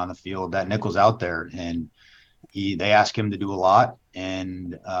you put on the field, that nickel's out there. And they ask him to do a lot.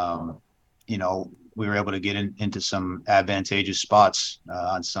 And, we were able to get into some advantageous spots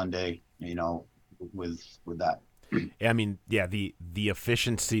on Sunday, with that. I mean, yeah, the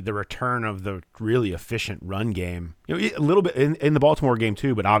efficiency, the return of the really efficient run game, a little bit in the Baltimore game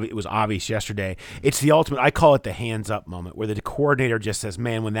too, but it was obvious yesterday. It's the ultimate, I call it the hands up moment, where the coordinator just says,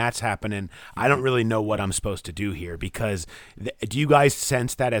 man, when that's happening, I don't really know what I'm supposed to do here. Because do you guys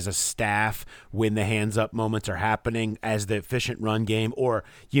sense that as a staff when the hands up moments are happening as the efficient run game, or,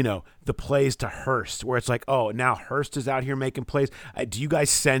 the plays to Hurst, where it's like, oh, now Hurst is out here making plays? Do you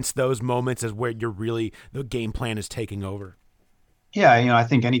guys sense those moments as where the game plan is taking over? Yeah, I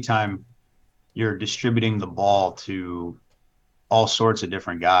think anytime you're distributing the ball to all sorts of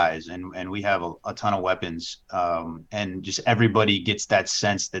different guys, and we have a ton of weapons, and just everybody gets that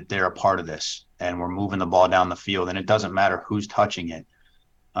sense that they're a part of this, and we're moving the ball down the field, and it doesn't matter who's touching it.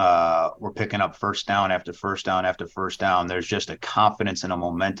 We're picking up first down after first down after first down. There's just a confidence and a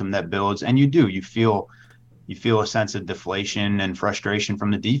momentum that builds, and you feel a sense of deflation and frustration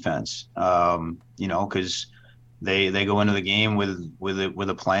from the defense, because they go into the game with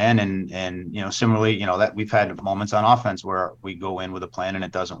a plan, and similarly, that we've had moments on offense where we go in with a plan and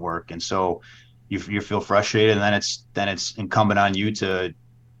it doesn't work, and so you feel frustrated, and then it's incumbent on you to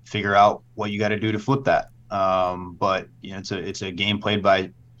figure out what you got to do to flip that. But it's a game played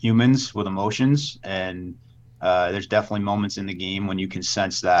by humans with emotions, and there's definitely moments in the game when you can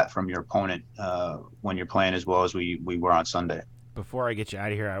sense that from your opponent when you're playing as well as we were on Sunday. Before I get you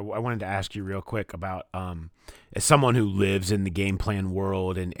out of here, I wanted to ask you real quick about, as someone who lives in the game plan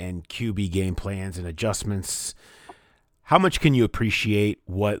world and QB game plans and adjustments, how much can you appreciate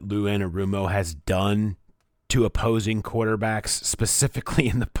what Lou Anarumo has done to opposing quarterbacks, specifically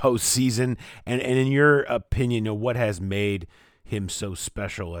in the postseason? And in your opinion, what has made him so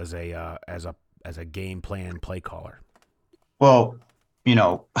special as a game plan play caller? Well,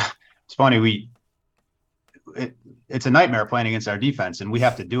 it's funny. It's a nightmare playing against our defense, and we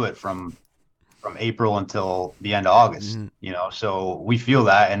have to do it from from April until the end of August, so we feel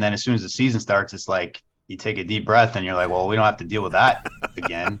that. And then as soon as the season starts, it's like you take a deep breath and you're like, well, we don't have to deal with that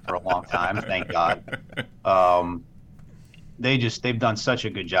again for a long time. Thank God. They've done such a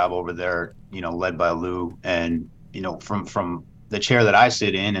good job over there, led by Lou, and, from the chair that I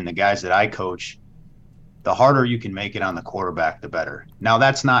sit in and the guys that I coach, the harder you can make it on the quarterback, the better. Now,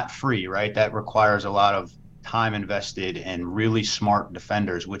 that's not free, right? That requires a lot of time invested and really smart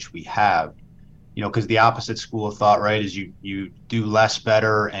defenders, which we have, because the opposite school of thought, right, is you do less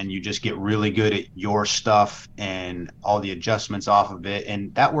better and you just get really good at your stuff and all the adjustments off of it.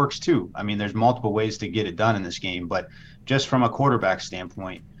 And that works too. I mean, there's multiple ways to get it done in this game, but just from a quarterback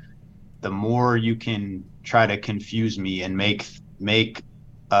standpoint, the more you can try to confuse me and make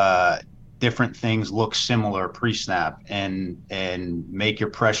different things look similar pre-snap and make your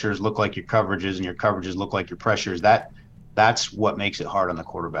pressures look like your coverages and your coverages look like your pressures, that's what makes it hard on the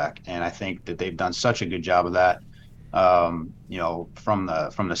quarterback. And I think that they've done such a good job of that, from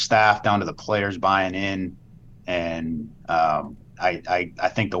the staff down to the players buying in. And I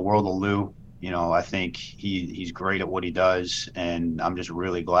think the world of Lou. I think he's great at what he does, and I'm just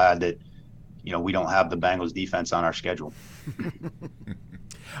really glad that we don't have the Bengals defense on our schedule.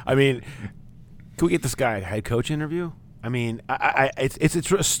 I mean, can we get this guy a head coach interview? I mean,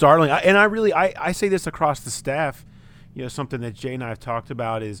 it's startling, and I say this across the staff. Something that Jay and I have talked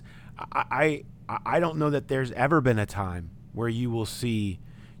about is I don't know that there's ever been a time where you will see,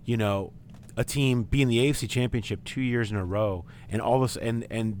 a team be in the AFC Championship 2 years in a row, and all this and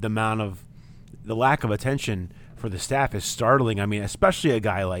the lack of attention for the staff is startling. I mean, especially a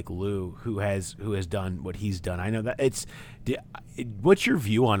guy like Lou who has done what he's done. I know that what's your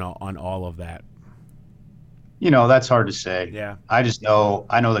view on all of that? That's hard to say. Yeah. I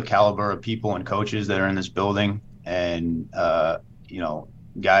know the caliber of people and coaches that are in this building, and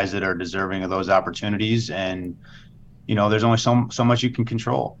guys that are deserving of those opportunities. And there's only so much you can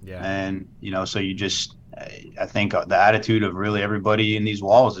control. Yeah. And so I think the attitude of really everybody in these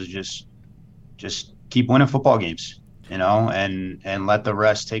walls is just keep winning football games, and let the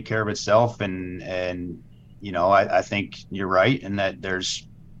rest take care of itself. And I think you're right in that there's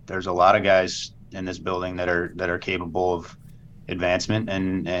a lot of guys in this building that are capable of advancement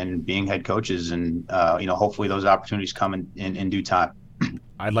and being head coaches, and hopefully those opportunities come in due time.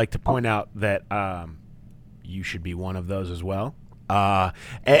 I'd like to point out that you should be one of those as well, and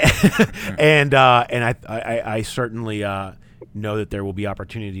I certainly know that there will be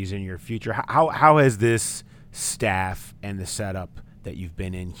opportunities in your future. How has this staff and the setup that you've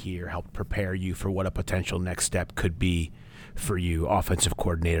been in here helped prepare you for what a potential next step could be for you, offensive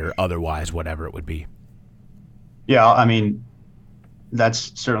coordinator, otherwise, whatever it would be? Yeah, I mean,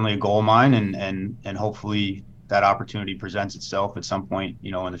 that's certainly a goal of mine, and hopefully that opportunity presents itself at some point,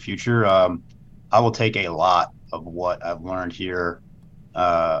 in the future. I will take a lot of what I've learned here,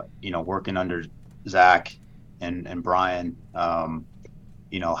 working under Zach and Brian,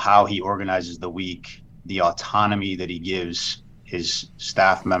 how he organizes the week, the autonomy that he gives his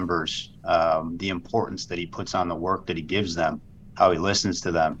staff members, the importance that he puts on the work that he gives them, how he listens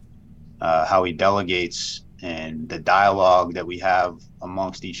to them, how he delegates, and the dialogue that we have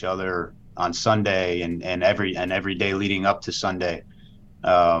amongst each other on Sunday and every day leading up to Sunday.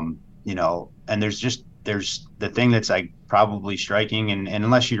 And there's the thing that's like probably striking, and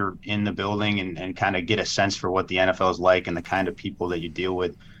unless you're in the building and kind of get a sense for what the NFL is like and the kind of people that you deal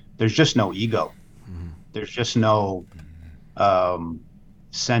with, there's just no ego. Mm-hmm. There's just no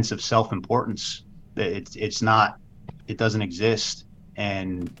sense of self-importance. It doesn't exist.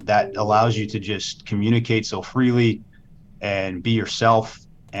 And that allows you to just communicate so freely and be yourself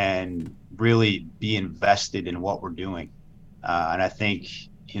and really be invested in what we're doing. And I think,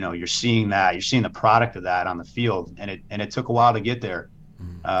 you're seeing the product of that on the field, and it took a while to get there.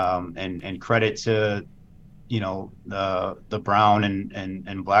 And credit to, the Brown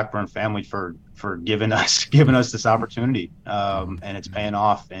and Blackburn family for giving us this opportunity. And it's paying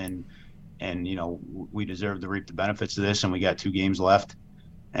off, and we deserve to reap the benefits of this, and we got 2 games left,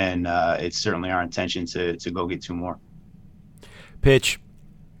 and it's certainly our intention to go get 2 more. Pitch.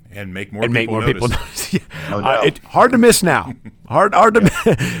 And make more people notice. It's hard to miss now. Hard to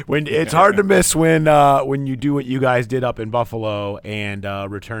miss. Hard to miss when you do what you guys did up in Buffalo and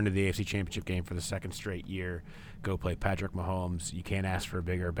return to the AFC Championship game for the second straight year. Go play Patrick Mahomes. You can't ask for a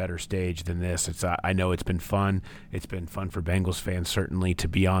bigger, better stage than this. I know it's been fun. It's been fun for Bengals fans certainly to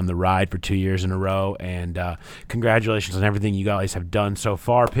be on the ride for 2 years in a row. And congratulations on everything you guys have done so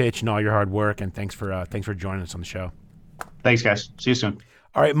far, Pitch, and all your hard work. And thanks for joining us on the show. Thanks, guys. See you soon.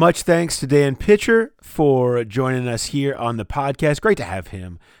 All right, much thanks to Dan Pitcher for joining us here on the podcast. Great to have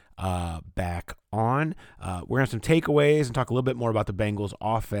him back on. We're going to have some takeaways and talk a little bit more about the Bengals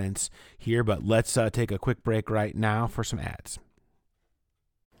offense here, but let's take a quick break right now for some ads.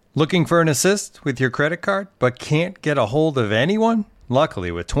 Looking for an assist with your credit card, but can't get a hold of anyone?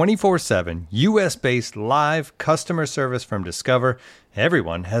 Luckily, with 24/7 U.S.-based live customer service from Discover,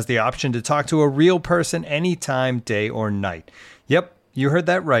 everyone has the option to talk to a real person anytime, day or night. Yep, you heard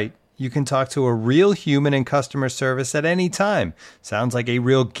that right. You can talk to a real human in customer service at any time. Sounds like a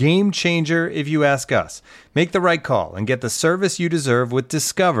real game changer if you ask us. Make the right call and get the service you deserve with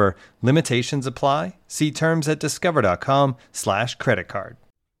Discover. Limitations apply. See terms at discover.com/creditcard.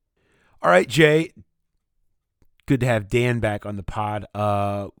 All right, Jay. Good to have Dan back on the pod.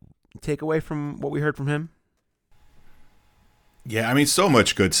 Take away from what we heard from him? Yeah, I mean, so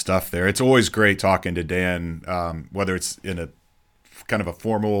much good stuff there. It's always great talking to Dan, whether it's in a kind of a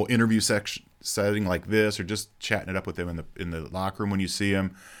formal interview setting like this or just chatting it up with him in the locker room when you see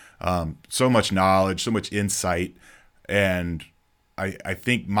him. So much knowledge, so much insight. And I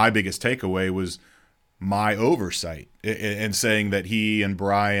think my biggest takeaway was my oversight and saying that he and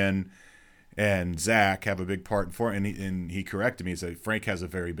Brian and Zach have a big part for it, and he corrected me. He said Frank has a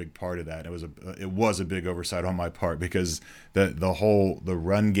very big part of that. It was a big oversight on my part because the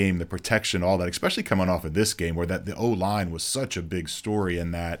run game, the protection, all that, especially coming off of this game where the O-line was such a big story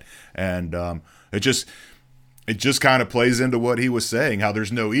in that, and it just kind of plays into what he was saying, how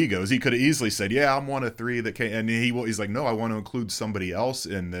there's no egos. He could have easily said, yeah, I'm one of three that came, and he's like, no, I want to include somebody else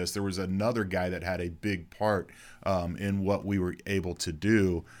in this. There was another guy that had a big part in what we were able to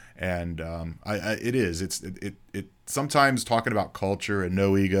do. And it sometimes talking about culture and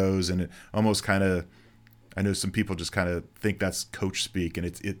no egos, and it almost kind of, I know some people just kind of think that's coach speak, and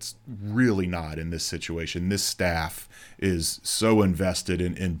it's really not in this situation. This staff is so invested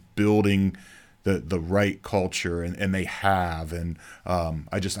in building the right culture, and they have, and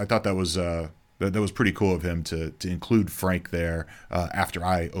I thought that was pretty cool of him to include Frank there after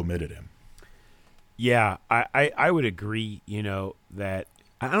I omitted him. Yeah, I would agree. That.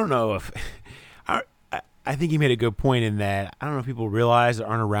 I don't know if I think he made a good point in that I don't know if people realize that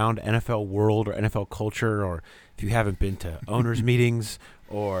aren't around NFL world or NFL culture, or if you haven't been to owners meetings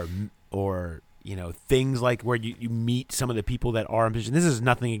or things like where you meet some of the people that are in position. This is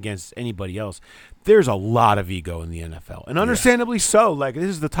nothing against anybody else. There's a lot of ego in the NFL, and understandably so. Like, this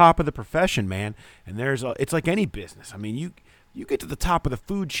is the top of the profession, man, and it's like any business. I mean, you get to the top of the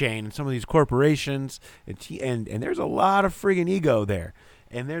food chain in some of these corporations, and there's a lot of friggin' ego there.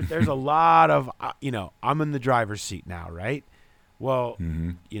 And there's a lot of, I'm in the driver's seat now, right? Well,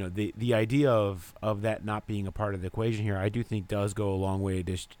 the idea of that not being a part of the equation here, I do think does go a long way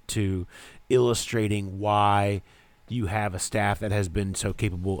to illustrating why you have a staff that has been so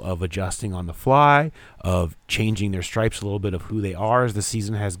capable of adjusting on the fly, of changing their stripes a little bit of who they are as the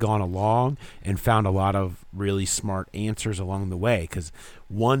season has gone along, and found a lot of really smart answers along the way. Because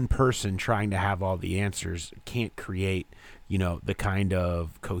one person trying to have all the answers can't create the kind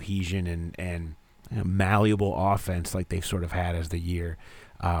of cohesion and malleable offense like they've sort of had as the year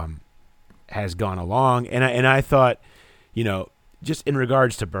has gone along. And I thought, just in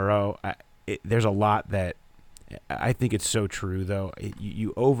regards to Burrow, there's a lot that I think it's so true, though.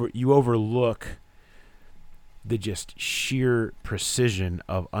 You overlook the just sheer precision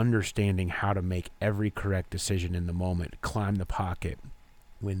of understanding how to make every correct decision in the moment, climb the pocket,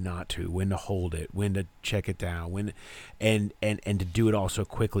 when not to, when to hold it, when to check it down, and to do it all so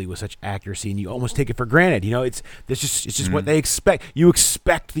quickly with such accuracy, and you almost take it for granted. It's just what they expect. You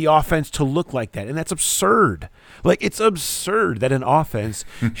expect the offense to look like that, and that's absurd. Like, it's absurd that an offense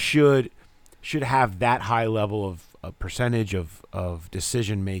should have that high level of percentage of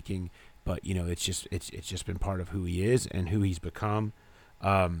decision making. But it's just been part of who he is and who he's become.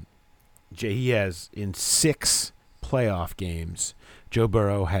 Jay, he has in 6 playoff games, Joe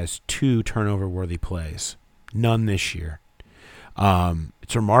Burrow has 2 turnover-worthy plays, none this year.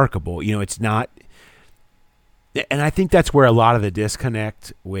 It's remarkable. It's not – and I think that's where a lot of the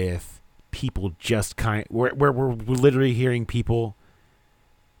disconnect with people just where we're literally hearing people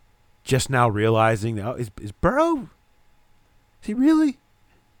just now realizing, is Burrow – is he really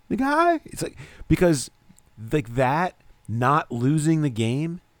the guy? It's like – because like that, not losing the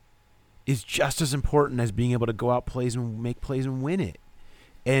game is just as important as being able to go out plays and make plays and win it.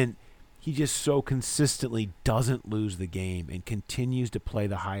 And he just so consistently doesn't lose the game and continues to play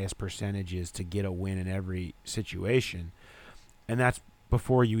the highest percentages to get a win in every situation. And that's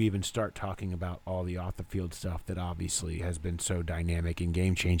before you even start talking about all the off-the-field stuff that obviously has been so dynamic and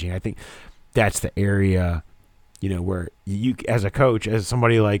game-changing. I think that's the area, where you, as a coach, as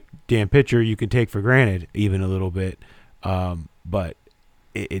somebody like Dan Pitcher, you can take for granted even a little bit. But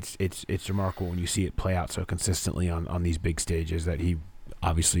it's remarkable when you see it play out so consistently on these big stages that he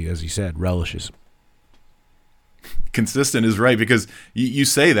obviously, as he said, relishes. Consistent is right, because you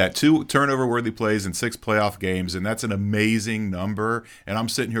say that 2 turnover-worthy plays in 6 playoff games, and that's an amazing number. And I'm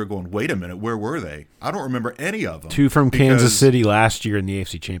sitting here going, wait a minute, where were they? I don't remember any of them. 2 from Kansas City last year in the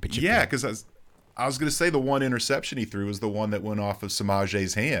AFC Championship. Yeah, because I was going to say the one interception he threw was the one that went off of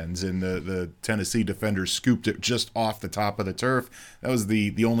Samaje's hands, and the Tennessee defender scooped it just off the top of the turf. That was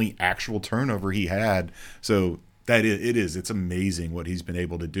the only actual turnover he had. So it's amazing what he's been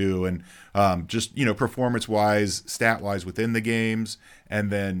able to do, and just performance-wise, stat-wise within the games.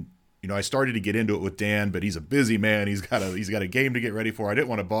 And then I started to get into it with Dan, but he's a busy man. He's got a game to get ready for. I didn't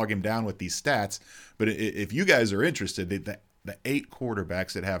want to bog him down with these stats, but if you guys are interested, the 8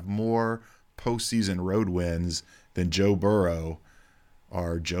 quarterbacks that have more postseason road wins than Joe Burrow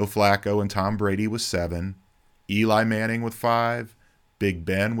are Joe Flacco and Tom Brady with 7, Eli Manning with 5, Big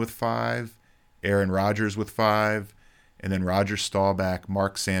Ben with 5, Aaron Rodgers with 5, and then Roger Staubach,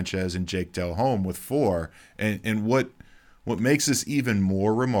 Mark Sanchez, and Jake Delhomme with 4. And what makes this even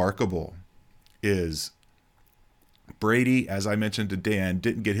more remarkable is Brady, as I mentioned to Dan,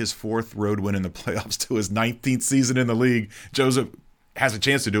 didn't get his 4th road win in the playoffs till his 19th season in the league. Joseph has a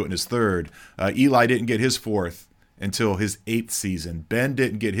chance to do it in his 3rd. Eli didn't get his 4th until his 8th season. Ben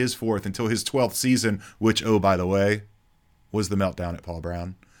didn't get his 4th until his 12th season, which, oh, by the way, was the meltdown at Paul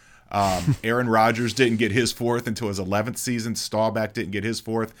Brown. Aaron Rodgers didn't get his 4th until his 11th season. Staubach didn't get his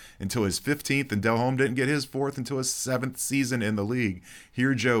 4th until his 15th, and Delhomme didn't get his 4th until his 7th season in the league.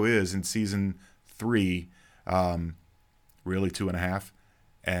 Here Joe is in season 3, really 2.5,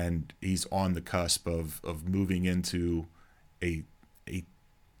 and he's on the cusp of moving into a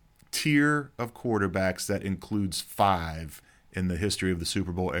tier of quarterbacks that includes 5 in the history of the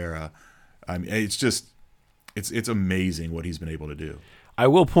Super Bowl era. I mean, it's amazing what he's been able to do. I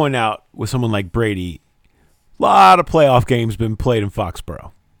will point out with someone like Brady, a lot of playoff games been played in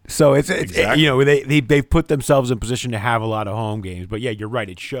Foxborough. So exactly. They've put themselves in position to have a lot of home games. But yeah, you're right.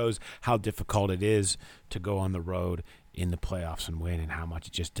 It shows how difficult it is to go on the road in the playoffs and win, and how much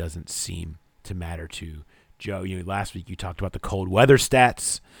it just doesn't seem to matter to Joe. Last week you talked about the cold weather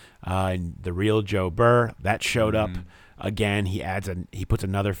stats, and the real Joe Burr that showed up again. He puts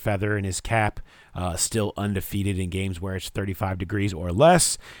another feather in his cap. Still undefeated in games where it's 35 degrees or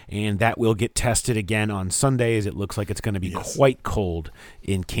less, and that will get tested again on Sunday, as it looks like it's going to be quite cold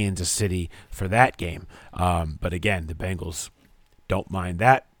in Kansas City for that game. But again, the Bengals don't mind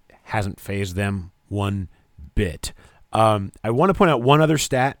that. Hasn't fazed them one bit. I want to point out one other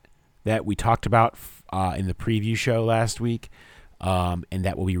stat that we talked about in the preview show last week, and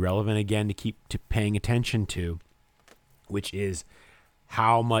that will be relevant again to keep paying attention to, which is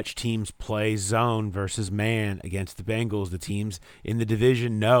how much teams play zone versus man against the Bengals. The teams in the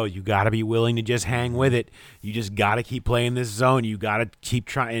division know you got to be willing to just hang with it. You just got to keep playing this zone. You got to keep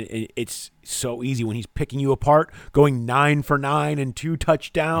trying. It's so easy when he's picking you apart, going 9 for 9 and 2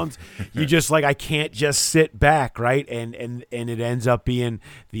 touchdowns. You just I can't just sit back, right? And it ends up being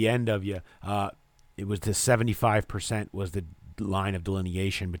the end of you. It was the 75% was the line of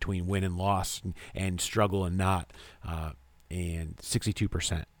delineation between win and loss and struggle and not. And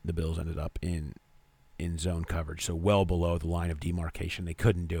 62% the Bills ended up in zone coverage, so well below the line of demarcation. They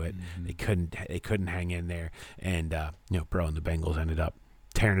couldn't do it. They couldn't hang in there. And Burrow and the Bengals ended up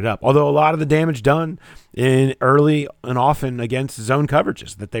tearing it up. Although a lot of the damage done in early and often against zone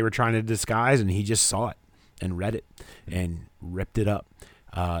coverages that they were trying to disguise, and he just saw it and read it and ripped it up.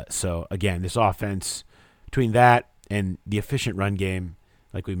 So again, this offense, between that and the efficient run game,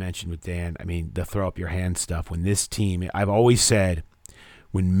 like we mentioned with Dan, I mean, the throw up your hand stuff. When this team, I've always said,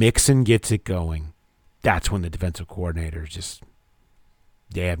 when Mixon gets it going, that's when the defensive coordinators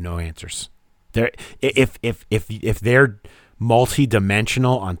they have no answers. If they're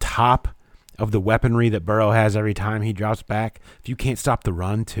multi-dimensional on top of the weaponry that Burrow has every time he drops back, if you can't stop the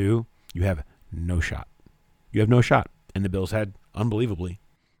run too, you have no shot. You have no shot. And the Bills had, unbelievably,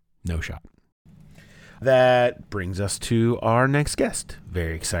 no shot. That brings us to our next guest.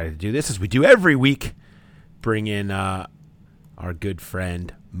 Very excited to do this, as we do every week. Bring in our good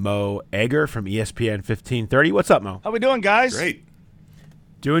friend Mo Egger from ESPN 1530. What's up, Mo? How we doing, guys? Great.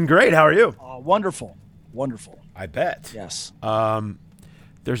 Doing great. How are you? Wonderful. I bet. Yes.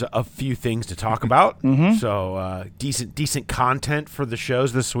 There's a few things to talk about. So decent content for the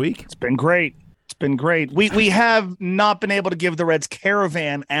shows this week. It's been great. We have not been able to give the Reds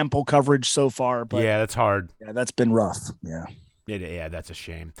Caravan ample coverage so far, but yeah, that's hard. Yeah, that's been rough. Yeah. Yeah, that's a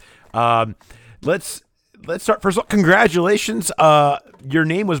shame. Let's let's start. First of all, congratulations. Your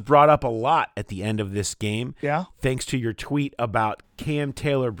name was brought up a lot at the end of this game. Yeah. Thanks to your tweet about Cam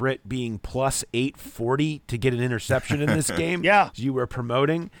Taylor-Britt being plus 840 to get an interception in this game. Yeah. You were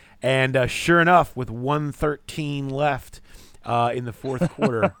promoting. And sure enough, with 1:13 left in the fourth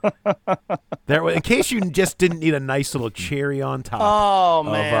quarter, in case you just didn't need a nice little cherry on top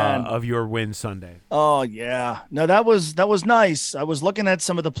of your win Sunday. Oh, yeah. No, that was nice. I was looking at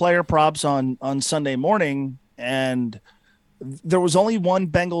some of the player props on Sunday morning, and there was only one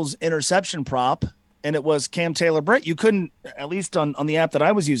Bengals interception prop, and it was Cam Taylor-Britt. You couldn't, at least on the app that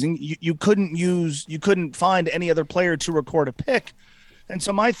I was using, you couldn't find any other player to record a pick. And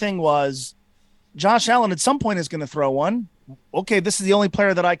so my thing was, Josh Allen at some point is going to throw one. Okay, this is the only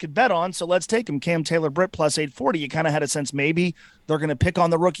player that I could bet on, so let's take him. Cam Taylor-Britt plus 840. You kind of had a sense maybe they're going to pick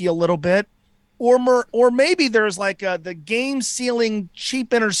on the rookie a little bit. Or maybe there's like the game-sealing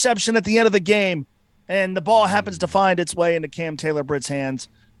cheap interception at the end of the game, and the ball happens to find its way into Cam Taylor-Britt's hands,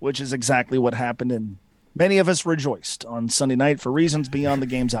 which is exactly what happened, and many of us rejoiced on Sunday night for reasons beyond the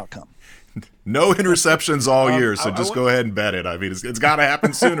game's outcome. No interceptions all year, so just go ahead and bet it. I mean, it's got to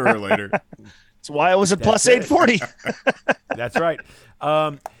happen sooner or later. That's why I was at plus 840. That's right.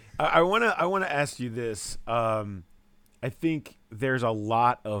 I want to ask you this. I think there's a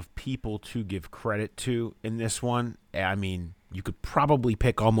lot of people to give credit to in this one. I mean, you could probably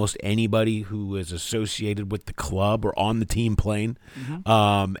pick almost anybody who is associated with the club or on the team playing,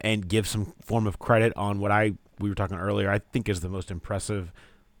 and give some form of credit on what we were talking earlier. I think is the most impressive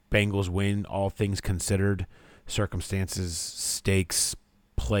Bengals win, all things considered, circumstances, stakes,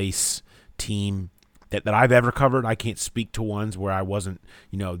 place, team that I've ever covered. I can't speak to ones where I wasn't,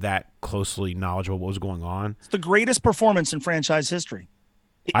 that closely knowledgeable what was going on. It's the greatest performance in franchise history.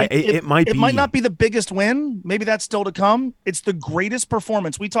 It might not be the biggest win. Maybe that's still to come. It's the greatest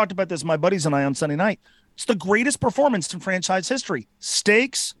performance. We talked about this, my buddies and I, on Sunday night. It's the greatest performance in franchise history.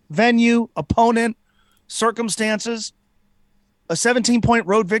 Stakes, venue, opponent, circumstances, a 17-point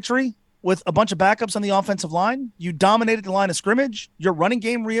road victory with a bunch of backups on the offensive line. You dominated the line of scrimmage. Your running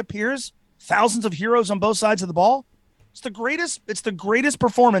game reappears. Thousands of heroes on both sides of the ball. It's the greatest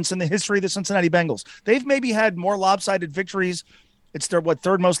performance in the history of the Cincinnati Bengals. They've maybe had more lopsided victories. It's their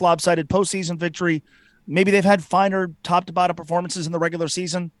third most lopsided postseason victory. Maybe they've had finer top to bottom performances in the regular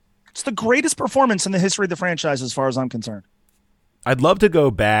season. It's the greatest performance in the history of the franchise, as far as I'm concerned. I'd love to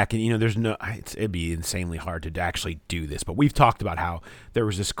go back and, it'd be insanely hard to actually do this, but we've talked about how there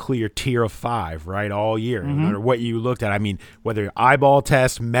was this clear tier of 5, right, all year, no matter what you looked at. I mean, whether eyeball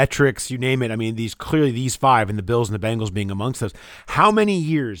tests, metrics, you name it. I mean, these 5 and the Bills and the Bengals being amongst those. How many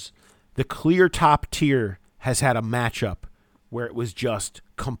years the clear top tier has had a matchup where it was just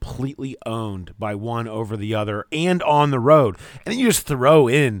completely owned by one over the other and on the road? And then you just throw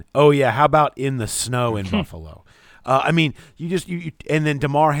in, how about in the snow in Buffalo? I mean, you and then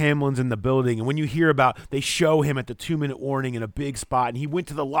Damar Hamlin's in the building, and when you hear about, they show him at the 2-minute warning in a big spot, and he went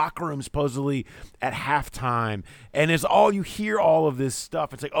to the locker room supposedly at halftime, and as you hear all of this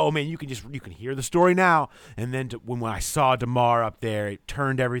stuff, it's like, oh man, you can hear the story now. And then when I saw Damar up there, it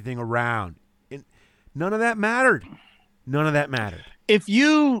turned everything around, and none of that mattered. None of that mattered. If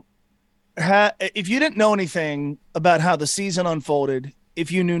you didn't know anything about how the season unfolded, if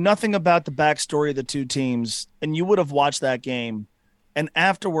you knew nothing about the backstory of the two teams, and you would have watched that game, and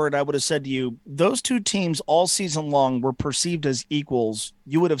afterward I would have said to you, those two teams all season long were perceived as equals,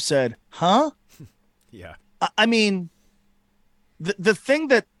 you would have said, huh? Yeah. I mean, the thing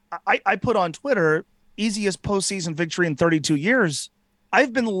that I put on Twitter, easiest postseason victory in 32 years,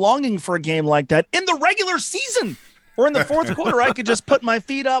 I've been longing for a game like that in the regular season. Or in the fourth quarter, I could just put my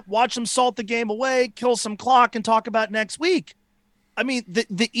feet up, watch them salt the game away, kill some clock, and talk about next week. I mean,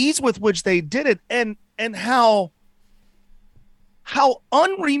 the ease with which they did it, and how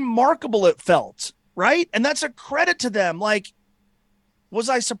unremarkable it felt, right? And that's a credit to them. Like, was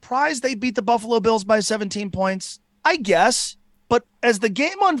I surprised they beat the Buffalo Bills by 17 points? I guess. But as the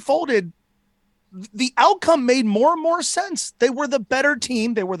game unfolded, the outcome made more and more sense. They were the better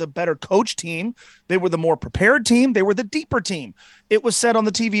team. They were the better coach team. They were the more prepared team. They were the deeper team. It was said on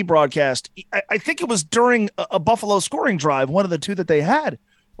the TV broadcast. I think it was during a Buffalo scoring drive, one of the two that they had,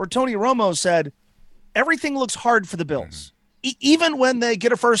 where Tony Romo said, everything looks hard for the Bills. Even when they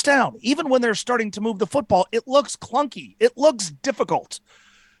get a first down, even when they're starting to move the football, it looks clunky. It looks difficult.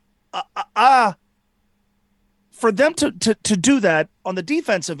 For them to do that on the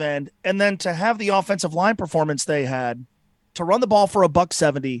defensive end, and then to have the offensive line performance they had, to run the ball for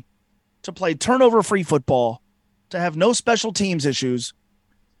 $170, to play turnover-free football, to have no special teams issues,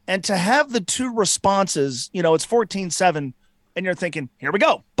 and to have the two responses, it's 14-7, and you're thinking, here we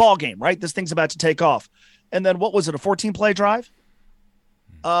go, ball game, right? This thing's about to take off. and then what was it, a 14-play drive?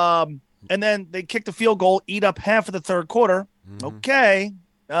 And then they kicked the field goal, eat up half of the third quarter. Okay.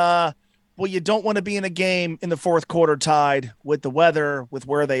 Well, you don't want to be in a game in the fourth quarter tied with the weather, with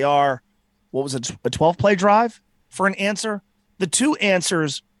where they are. What was it, a 12-play drive for an answer? The two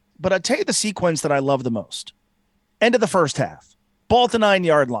answers, but I'll tell you the sequence that I love the most. End of the first half, ball at the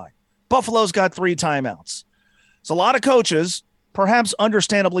 9-yard line. Buffalo's got 3 timeouts. It's a lot of coaches, perhaps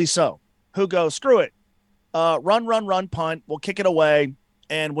understandably so, who go, screw it. Run, punt. We'll kick it away,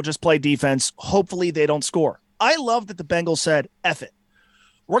 and we'll just play defense. Hopefully they don't score. I love that the Bengals said, F it.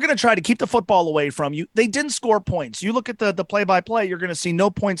 We're going to try to keep the football away from you. They didn't score points. You look at the play-by-play, you're going to see no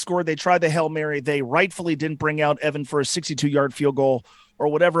points scored. They tried the Hail Mary. They rightfully didn't bring out Evan for a 62-yard field goal or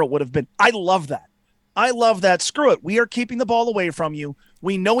whatever it would have been. I love that. I love that. Screw it. We are keeping the ball away from you.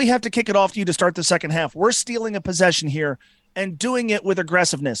 We know we have to kick it off to you to start the second half. We're stealing a possession here and doing it with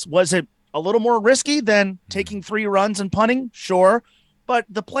aggressiveness. Was it a little more risky than taking 3 runs and punting? Sure. But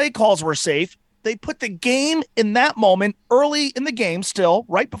the play calls were safe. They put the game in that moment, early in the game still,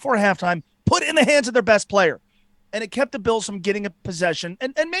 right before halftime, put it in the hands of their best player. And it kept the Bills from getting a possession.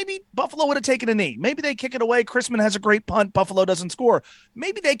 And maybe Buffalo would have taken a knee. Maybe they kick it away. Chrisman has a great punt. Buffalo doesn't score.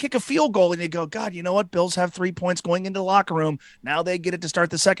 Maybe they kick a field goal and you go, God, you know what? Bills have 3 points going into the locker room. Now they get it to start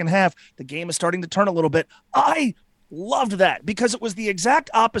the second half. The game is starting to turn a little bit. I loved that because it was the exact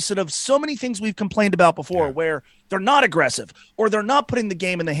opposite of so many things we've complained about before where they're not aggressive or they're not putting the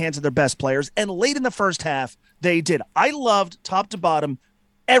game in the hands of their best players. And late in the first half, they did. I loved top to bottom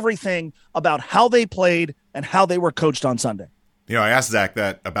everything about how they played and how they were coached on Sunday. You know, I asked Zach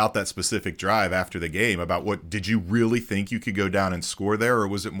about that specific drive after the game, about what did you really think you could go down and score there, or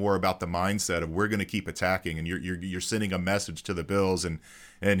was it more about the mindset of we're going to keep attacking and you're sending a message to the Bills? And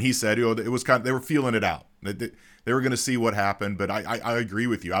he said, you know, it was they were feeling it out. They were going to see what happened, but I agree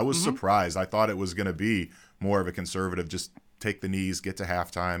with you. I was surprised. I thought it was going to be more of a conservative, just take the knees, get to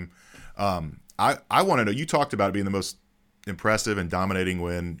halftime. I want to know, you talked about it being the most impressive and dominating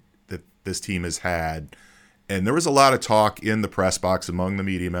win that this team has had. And there was a lot of talk in the press box among the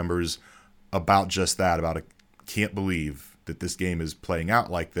media members about just that, about I can't believe that this game is playing out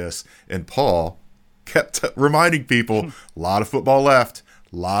like this. And Paul kept reminding people, a lot of football left.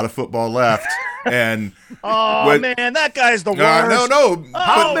 And man, that guy's the worst. No.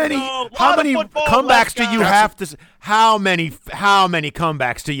 How many comebacks do you have to? How many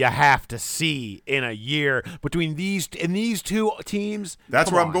comebacks do you have to see in a year between these two teams? That's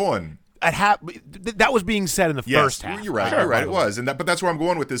where I'm going. That was being said in the first half. You're right. You're right. It was, but that's where I'm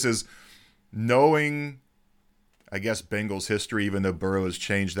going with this is knowing, I guess, Bengals history, even though Burrow has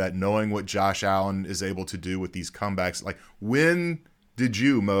changed that, knowing what Josh Allen is able to do with these comebacks. Like, when did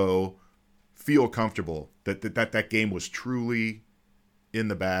you, Mo, feel comfortable that game was truly in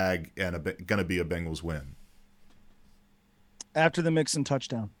the bag and going to be a Bengals win? After the Mixon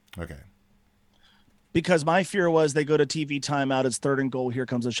touchdown. Okay. Because my fear was they go to TV timeout, it's 3rd and goal, here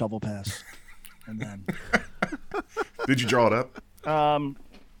comes a shovel pass. And then Did you draw it up?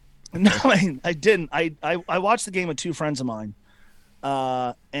 No, I didn't. I watched the game with 2 friends of mine.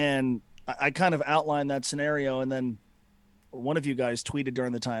 And I kind of outlined that scenario, and then one of you guys tweeted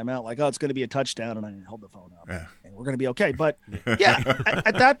during the timeout, like, oh, it's going to be a touchdown, and I held the phone up. Yeah. And we're going to be okay. But, yeah,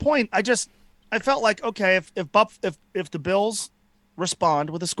 at that point, I felt like, okay, if the Bills respond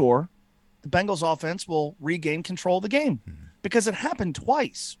with a score, the Bengals offense will regain control of the game because it happened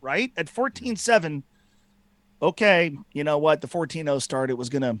twice, right? At 14-7, okay, you know what? The 14-0 start,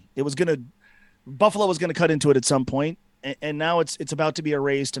 Buffalo was going to cut into it at some point, and now it's about to be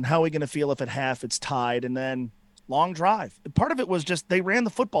erased. And how are we going to feel if at half it's tied? And then long drive. Part of it was just they ran the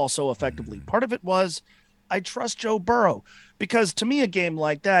football so effectively. Part of it was I trust Joe Burrow, because to me, a game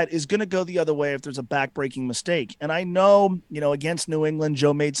like that is going to go the other way if there's a back-breaking mistake. And I know, against New England,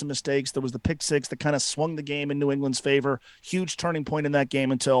 Joe made some mistakes. There was the pick six that kind of swung the game in New England's favor. Huge turning point in that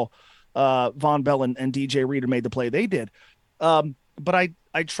game until Von Bell and DJ Reader made the play they did. But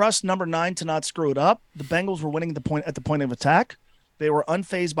I trust number 9 to not screw it up. The Bengals were winning at the point of attack. They were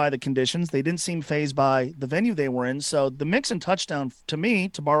unfazed by the conditions. They didn't seem fazed by the venue they were in. So the Mixon touchdown, to me,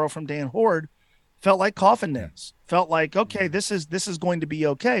 to borrow from Dan Horde, felt like coffin nails. Felt like, okay, this is going to be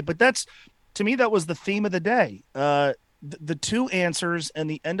okay. But to me, that was the theme of the day. The 2 answers and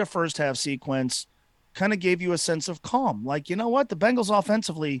the end of first half sequence kind of gave you a sense of calm. Like, you know what? The Bengals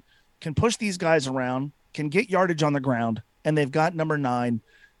offensively can push these guys around, can get yardage on the ground, and they've got number 9.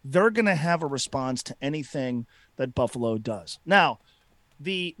 They're going to have a response to anything that Buffalo does. Now,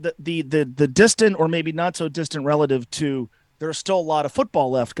 the distant or maybe not so distant relative to there's still a lot of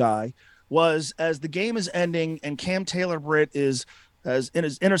football left guy was as the game is ending and Cam Taylor-Britt is has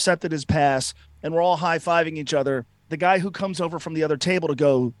intercepted his pass, and we're all high-fiving each other. The guy who comes over from the other table to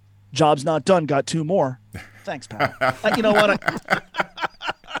go, job's not done, got 2 more. Thanks, pal. You know what?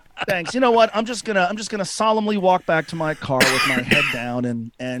 Thanks. You know what? I'm just gonna solemnly walk back to my car with my head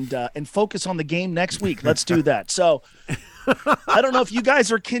down and focus on the game next week. Let's do that. So I don't know if you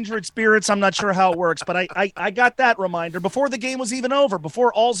guys are kindred spirits. I'm not sure how it works, but I got that reminder before the game was even over,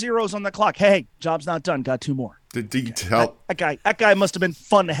 before all zeros on the clock. Hey, job's not done. Got 2 more. The detail. That guy must have been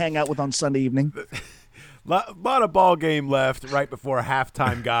fun to hang out with on Sunday evening. About a ball game left right before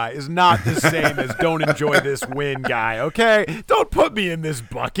halftime guy is not the same as don't enjoy this win guy, okay? Don't put me in this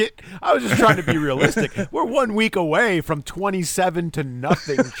bucket. I was just trying to be realistic. We're 1 week away from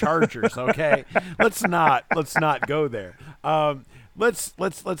 27-0 Chargers, okay? Let's not go there.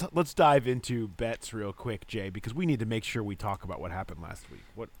 Let's dive into bets real quick, Jay, because we need to make sure we talk about what happened last week.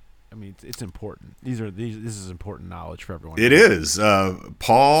 It's important. This is important knowledge for everyone. It is.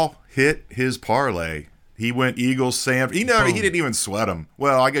 Paul hit his parlay. He went Eagles, he didn't even sweat them.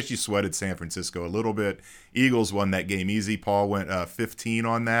 Well, I guess you sweated San Francisco a little bit. Eagles won that game easy. Paul went 15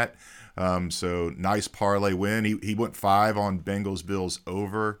 on that. So nice parlay win. He went 5 on Bengals Bills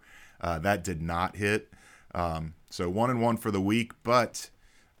over. That did not hit. So 1-1 for the week, but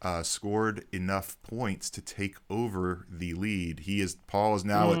scored enough points to take over the lead. Paul is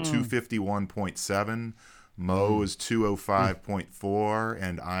now at 251.7. Mo is 205.4,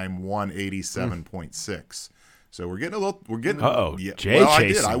 and I'm 187.6. So we're getting Jay well, I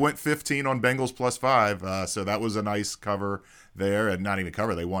chasing. did. I went 15 on Bengals plus 5, so that was a nice cover there, and not even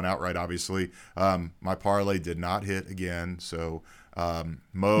cover. They won outright, obviously. My parlay did not hit again, so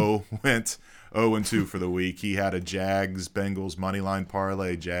Mo went 0-2 for the week. He had a Jags-Bengals moneyline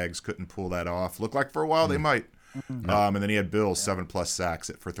parlay. Jags couldn't pull that off. Looked like for a while they might. And then he had Bills 7+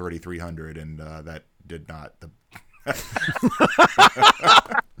 sacks for 3,300, and that did not.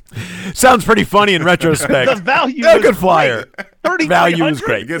 Sounds pretty funny in retrospect. The value was good flyer. 30 value was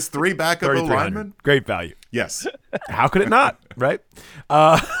great. He gets 3 backup linemen. Great value. Yes. How could it not? Right?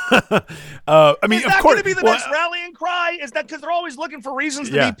 Of course. Going to be the next rallying cry? Is that because they're always looking for reasons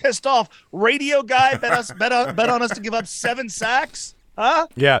to be pissed off? Radio guy bet on us to give up 7 sacks. Huh?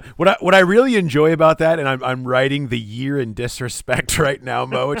 Yeah. What I really enjoy about that, and I'm writing the year in disrespect right now,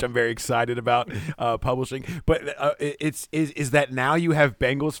 Mo, which I'm very excited about publishing. But is that now you have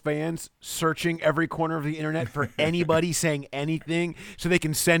Bengals fans searching every corner of the internet for anybody saying anything, so they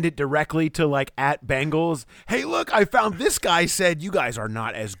can send it directly to @Bengals. Hey, look, I found this guy said you guys are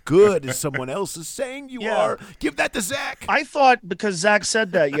not as good as someone else is saying you are. Give that to Zach. I thought because Zach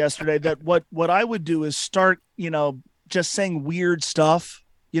said that yesterday that what I would do is start just saying weird stuff,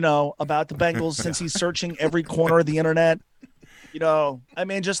 about the Bengals since he's searching every corner of the internet.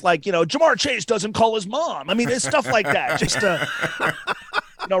 Just like, Jamar Chase doesn't call his mom. It's stuff like that. Just to,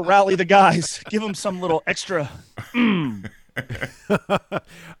 rally the guys, give them some little extra.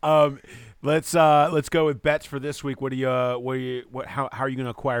 Let's go with bets for this week. How are you going to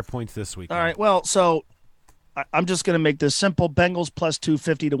acquire points this week? All right. Well, so I'm just going to make this simple. Bengals plus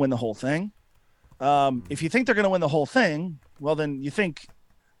 250 to win the whole thing. If you think they're going to win the whole thing, well, then you think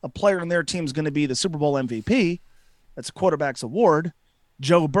a player on their team is going to be the Super Bowl MVP. That's a quarterback's award.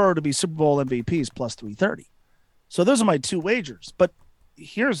 Joe Burrow to be Super Bowl MVP is plus 330. So those are my 2 wagers. But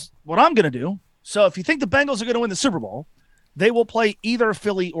here's what I'm going to do. So if you think the Bengals are going to win the Super Bowl, they will play either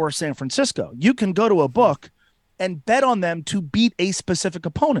Philly or San Francisco. You can go to a book and bet on them to beat a specific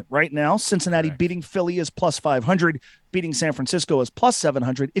opponent. Right now, Cincinnati beating Philly is plus 500, beating San Francisco is plus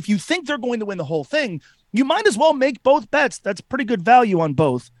 700. If you think they're going to win the whole thing, you might as well make both bets. That's pretty good value on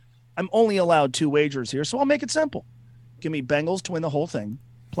both. I'm only allowed 2 wagers here, so I'll make it simple. Give me Bengals to win the whole thing,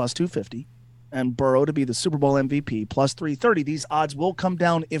 plus 250, and Burrow to be the Super Bowl MVP, plus 330. These odds will come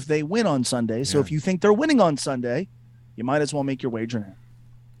down if they win on Sunday. So if you think they're winning on Sunday, you might as well make your wager now.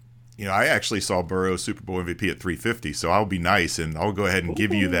 I actually saw Burrow Super Bowl MVP at 350, so I'll be nice and I'll go ahead and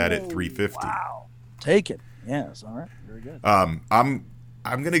give you that at 350. Wow. Take it. Yes, all right. Very good. I'm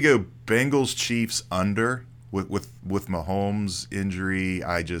going to go Bengals Chiefs under with Mahomes' injury.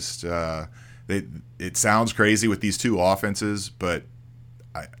 I just it sounds crazy with these 2 offenses, but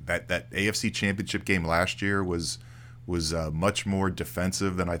that AFC Championship game last year was much more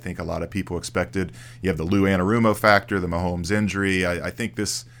defensive than I think a lot of people expected. You have the Lou Anarumo factor, the Mahomes injury. I think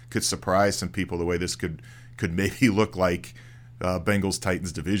this could surprise some people the way this could maybe look like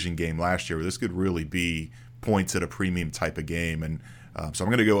Bengals-Titans division game last year, where this could really be points at a premium type of game. And so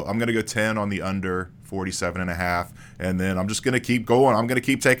I'm gonna go 10 on the under 47.5, and then I'm just gonna keep going. I'm gonna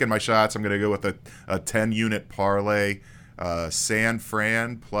keep taking my shots. I'm gonna go with a 10-unit parlay, San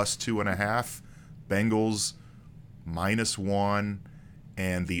Fran plus 2.5, Bengals -1,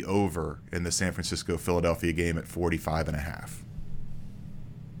 and the over in the San Francisco-Philadelphia game at 45.5.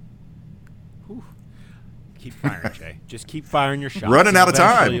 Keep firing, Jay. Just keep firing your shots. Running out of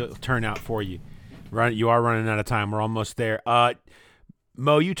time. It'll turn out for you. You are running out of time. We're almost there.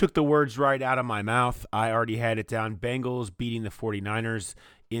 Mo, you took the words right out of my mouth. I already had it down. Bengals beating the 49ers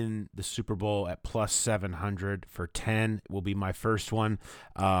in the Super Bowl at plus 700 for 10 will be my first one.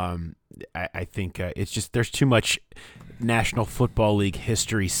 I think it's just there's too much National Football League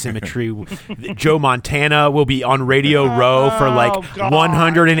history symmetry. Joe Montana will be on Radio Row for like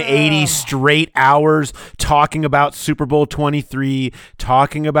 180 straight hours talking about Super Bowl 23,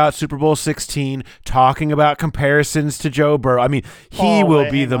 talking about Super Bowl 16, talking about comparisons to Joe Burrow. I mean, he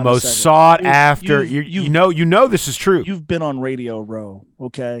will be the most sought after. You know this is true. You've been on Radio Row,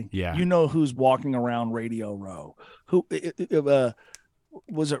 okay? Yeah. You know who's walking around Radio Row. Who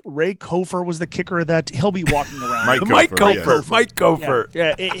was it? Ray Kofer was the kicker of that. He'll be walking around. Mike Kofer.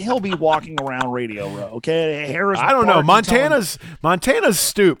 Yeah, he'll be walking around Radio Row. Okay, I don't know. Montana's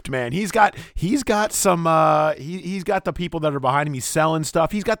stooped, man. He's got some. He's got the people that are behind him. He's selling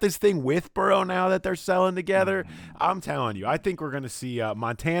stuff. He's got this thing with Burrow now that they're selling together. I'm telling you, I think we're going to see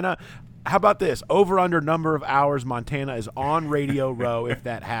Montana. How about this? Over under number of hours Montana is on Radio Row. If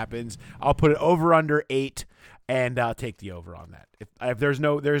that happens, I'll put it over under 8. And I'll take the over on that. If there's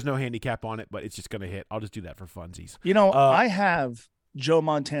no handicap on it, but it's just going to hit. I'll just do that for funsies. You know, I have Joe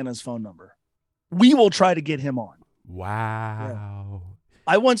Montana's phone number. We will try to get him on. Wow. Yeah.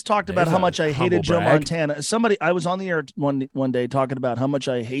 I once talked about how much I hated Joe brag. Montana. I was on the air one day talking about how much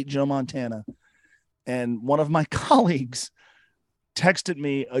I hate Joe Montana. And one of my colleagues texted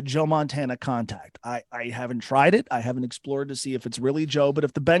me a Joe Montana contact. I haven't tried it. I haven't explored to see if it's really Joe. But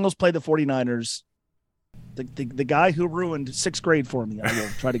if the Bengals play the 49ers, the guy who ruined 6th grade for me, I will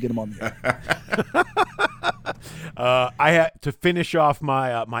try to get him on the air. I had to finish off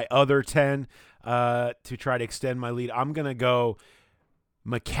my my other 10 to try to extend my lead. I'm gonna go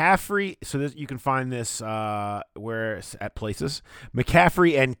McCaffrey. So you can find this where at places.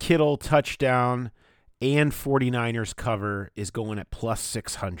 McCaffrey and Kittle touchdown and 49ers cover is going at plus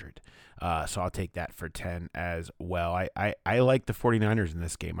 600. So I'll take that for 10 as well. I like the 49ers in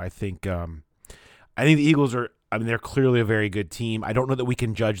this game. I think the Eagles they're clearly a very good team. I don't know that we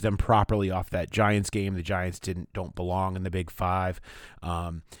can judge them properly off that Giants game. The Giants don't belong in the Big Five.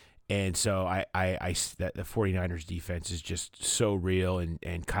 And so that the 49ers defense is just so real,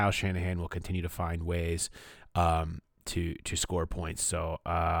 and Kyle Shanahan will continue to find ways to score points. So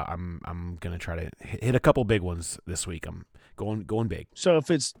I'm going to try to hit a couple big ones this week. I'm going big. So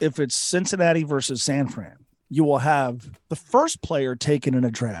if it's Cincinnati versus San Fran, you will have the first player taken in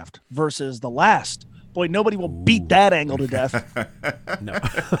a draft versus the last. Boy, nobody will beat that angle to death. No.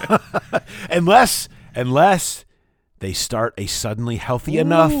 unless they start a suddenly healthy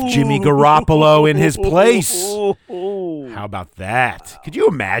enough Jimmy Garoppolo in his place. How about that? Could you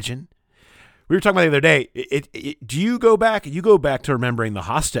imagine? We were talking about the other day. Do you go back? You go back to remembering the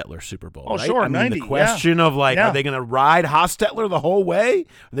Hostetler Super Bowl, oh, right? Sure, I mean, 90, the question of Yeah. are they going to ride Hostetler the whole way?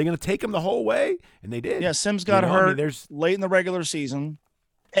 Are they going to take him the whole way? And they did. Yeah, Sims got hurt late in the regular season.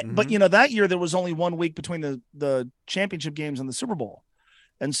 Mm-hmm. But, that year there was only 1 week between the championship games and the Super Bowl.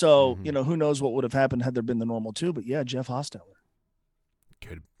 And so, who knows what would have happened had there been the normal 2. But, yeah, Jeff Hostetler.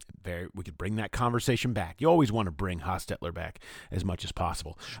 We could bring that conversation back. You always want to bring Hostetler back as much as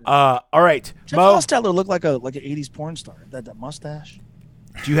possible. All right, Jeff Mo. Hostetler looked like an 80s porn star. That mustache.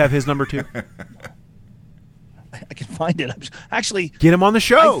 Do you have his number 2? I can find it. Actually, get him on the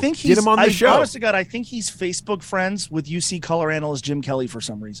show. I think get him on the show. Honest to God, I think he's Facebook friends with UC color analyst Jim Kelly for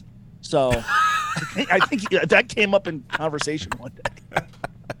some reason. So I think that came up in conversation one day.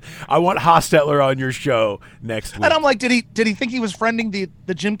 I want Hostetler on your show next week. And I'm like, did he think he was friending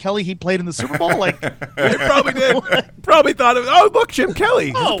the Jim Kelly he played in the Super Bowl? Like, he probably did. Probably thought of, look, Jim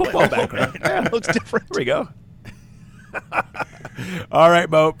Kelly. Oh, football background. Yeah, looks different. Here we go. All right,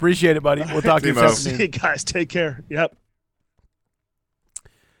 Mo. Appreciate it, buddy. We'll talk to you this afternoon. See you guys. Take care. Yep.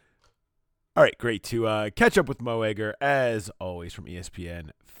 All right, great to catch up with Mo Egger, as always, from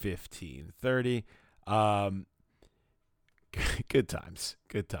ESPN 1530. Good times.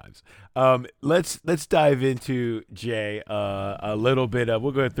 Let's dive into, Jay, a little bit of,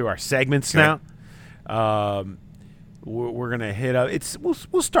 we'll go through our segments now. We're gonna hit up.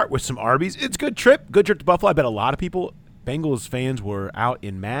 We'll start with some Arby's. It's a good trip to Buffalo. I bet a lot of people, Bengals fans, were out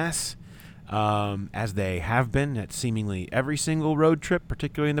in mass, as they have been at seemingly every single road trip,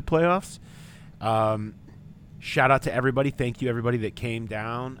 particularly in the playoffs. Shout out to everybody. Thank you, everybody that came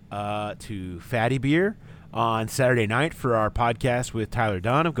down to Fatty Beer on Saturday night for our podcast with Tyler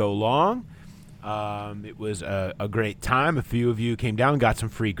Dunn of Go Long. It was a great time. A few of you came down, got some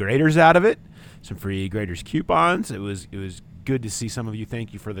free graders out of it, some free graders coupons. It was good to see some of you.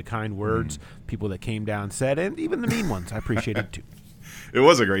 Thank you for the kind words people that came down said, and even the mean ones. I appreciate it too. It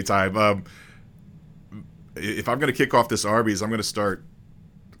was a great time. If I'm going to kick off this Arby's, I'm going to start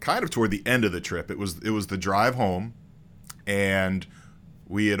kind of toward the end of the trip. It was the drive home, and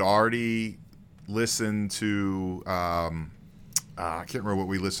we had already listened to I can't remember what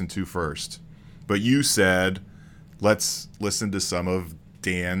we listened to first, but you said let's listen to some of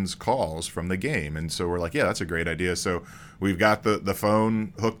Dan's calls from the game, and so we're like, yeah, that's a great idea. So we've got the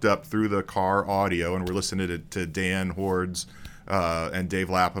phone hooked up through the car audio, and we're listening to Dan Horde's and Dave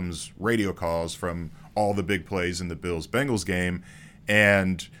Lapham's radio calls from all the big plays in the Bills-Bengals game,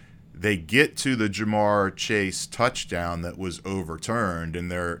 and they get to the Jamar Chase touchdown that was overturned,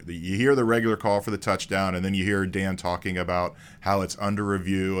 and you hear the regular call for the touchdown, and then you hear Dan talking about how it's under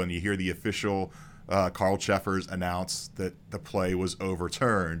review, and you hear the official Carl Cheffers announce that the play was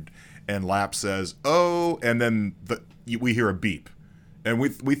overturned, and Lap says, "Oh," and then we hear a beep. And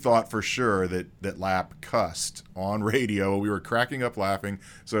we thought for sure that Lap cussed on radio. We were cracking up laughing.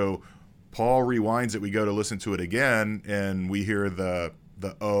 So Paul rewinds it. We go to listen to it again, and we hear the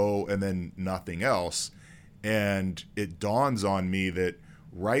 "oh" and then nothing else. And it dawns on me that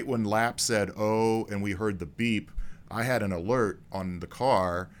right when Lap said "oh" and we heard the beep, I had an alert on the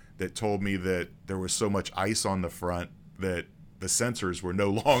car that told me that there was so much ice on the front that the sensors were no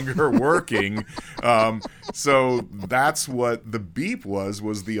longer working. So that's what the beep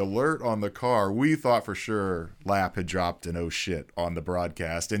was the alert on the car. We thought for sure Lap had dropped an "oh shit" on the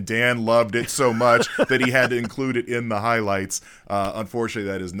broadcast, and Dan loved it so much that he had to include it in the highlights.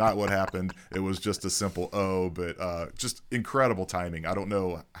 Unfortunately, that is not what happened. It was just a simple "oh," but just incredible timing. I don't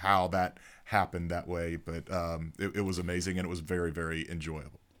know how that happened that way, but it was amazing, and it was very, very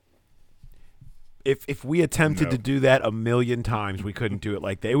enjoyable. If we attempted to do that a million times, we couldn't do it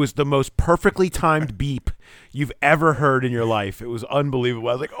like that. It was the most perfectly timed beep you've ever heard in your life. It was unbelievable.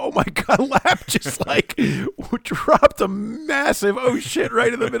 I was like, oh my God, Lap just like dropped a massive "oh shit"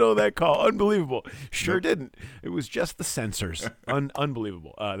 right in the middle of that call. Unbelievable. Sure didn't. It was just the sensors.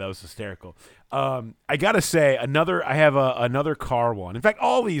 Unbelievable. That was hysterical. I gotta say, I have another car one. In fact,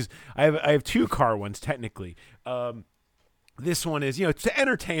 all these, I have two car ones technically. This one is, to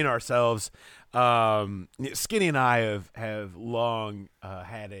entertain ourselves. Skinny and I have long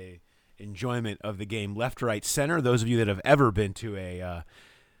had a enjoyment of the game left, right, center. Those of you that have ever been to a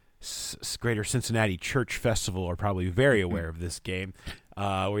Greater Cincinnati Church Festival are probably very aware of this game,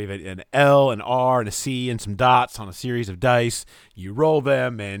 where you have an L, an R, and a C, and some dots on a series of dice. You roll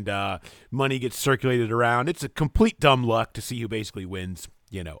them, and money gets circulated around. It's a complete dumb luck to see who basically wins.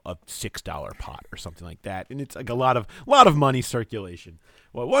 A $6 pot or something like that, and it's like a lot of money circulation.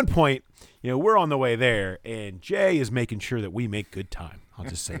 Well, at one point, we're on the way there, and Jay is making sure that we make good time. I'll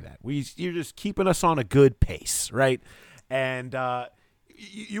just say that you're just keeping us on a good pace, right? And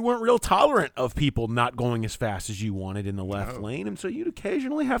you weren't real tolerant of people not going as fast as you wanted in the left lane, and so you'd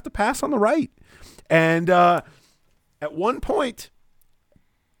occasionally have to pass on the right. And at one point,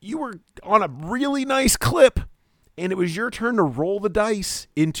 you were on a really nice clip. And it was your turn to roll the dice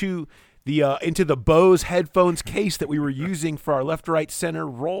into the Bose headphones case that we were using for our left, right, center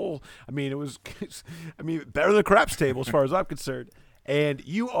roll. I mean, it was, better than the craps table as far as I'm concerned. And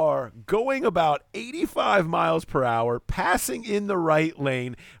you are going about 85 miles per hour, passing in the right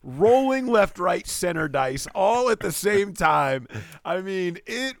lane, rolling left, right, center dice all at the same time. I mean,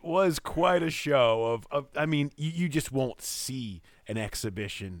 it was quite a show you just won't see an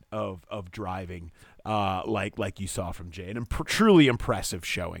exhibition of driving like you saw from Jay. An truly impressive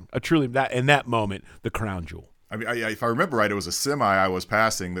showing. In that moment, the crown jewel. I mean, if I remember right, it was a semi I was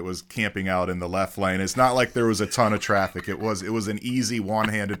passing that was camping out in the left lane. It's not like there was a ton of traffic. It was an easy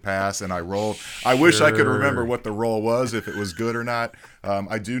one-handed pass, and I rolled. I wish I could remember what the roll was, if it was good or not.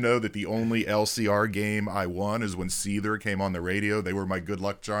 I do know that the only LCR game I won is when Seether came on the radio. They were my good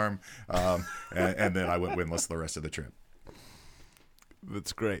luck charm, and then I went winless the rest of the trip.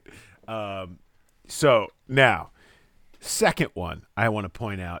 That's great. So now, second one I want to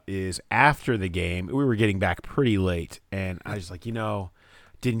point out is after the game, we were getting back pretty late, and I was like,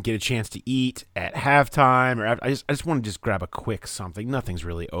 didn't get a chance to eat at halftime, or I just want to just grab a quick something. Nothing's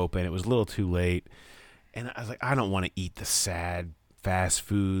really open. It was a little too late, and I was like, I don't want to eat the sad fast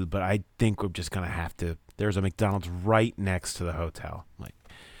food, but I think we're just gonna have to. There's a McDonald's right next to the hotel.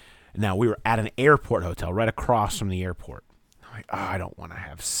 Now we were at an airport hotel right across from the airport. I don't want to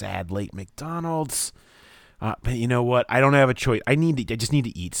have sad late McDonald's. But you know what? I don't have a choice. I just need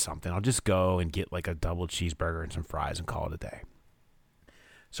to eat something. I'll just go and get like a double cheeseburger and some fries and call it a day.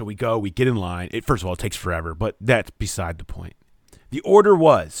 So we go, we get in line. First of all, it takes forever, but that's beside the point. The order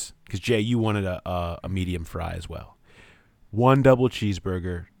was, because Jay, you wanted a medium fry as well. 1 double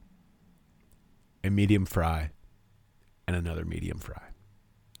cheeseburger, a medium fry, and another medium fry.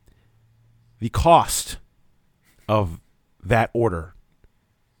 The cost of that order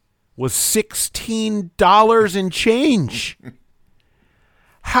was $16 and change.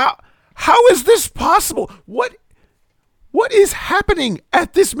 How is this possible? What is happening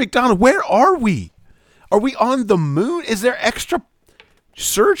at this McDonald's? Where are we? Are we on the moon? Is there extra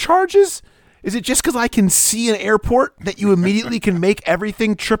surcharges? Is it just because I can see an airport that you immediately can make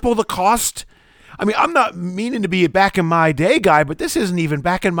everything triple the cost? I mean, I'm not meaning to be a back in my day guy, but this isn't even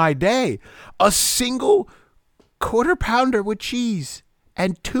back in my day. A single quarter pounder with cheese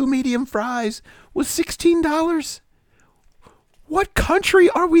and 2 medium fries was $16. What country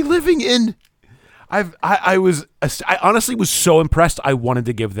are we living in? I honestly was so impressed. I wanted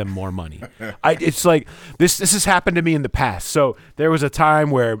to give them more money. It's like this has happened to me in the past. So there was a time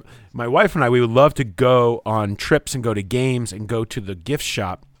where my wife and we would love to go on trips and go to games and go to the gift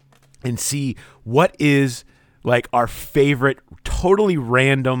shop and see what is like our favorite totally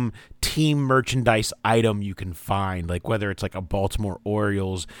random team merchandise item you can find, like whether it's like a Baltimore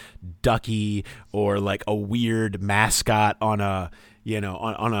Orioles ducky or like a weird mascot on a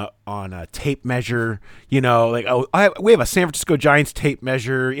on a tape measure, like we have a San Francisco Giants tape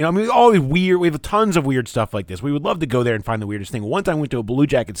measure, I mean, all these weird, we have tons of weird stuff like this. We would love to go there and find the weirdest thing. One time I went to a Blue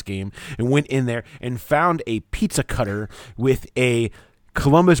Jackets game and went in there and found a pizza cutter with a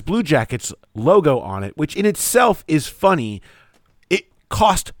Columbus Blue Jackets logo on it, which in itself is funny. It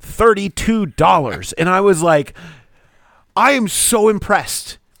cost $32. And I was like, I am so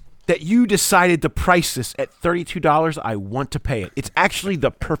impressed that you decided to price this at $32. I want to pay it. It's actually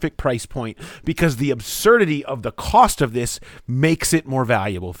the perfect price point because the absurdity of the cost of this makes it more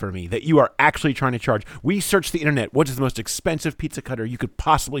valuable for me, that you are actually trying to charge. We searched the internet. What is the most expensive pizza cutter you could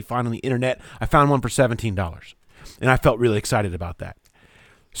possibly find on the internet? I found one for $17. And I felt really excited about that.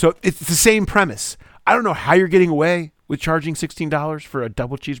 So it's the same premise. I don't know how you're getting away with charging $16 for a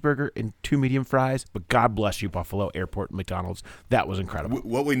double cheeseburger and 2 medium fries, but God bless you, Buffalo Airport and McDonald's. That was incredible.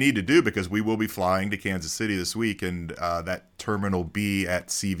 What we need to do, because we will be flying to Kansas City this week, and that Terminal B at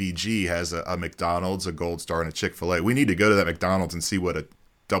CVG has a McDonald's, a Gold Star, and a Chick-fil-A. We need to go to that McDonald's and see what a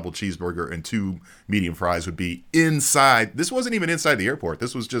double cheeseburger and 2 medium fries would be inside. This wasn't even inside the airport.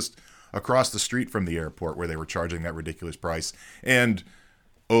 This was just across the street from the airport where they were charging that ridiculous price. And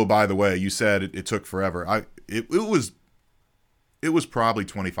oh, by the way, you said it took forever. It was probably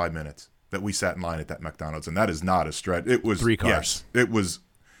 25 minutes that we sat in line at that McDonald's, and that is not a stretch. It was 3 cars. Yes, it was.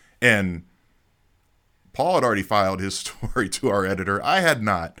 And Paul had already filed his story to our editor. I had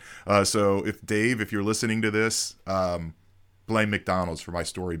not. So if you're listening to this, blame McDonald's for my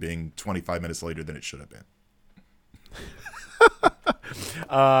story being 25 minutes later than it should have been.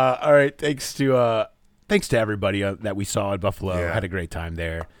 All right. Thanks to everybody that we saw at Buffalo. Yeah. Had a great time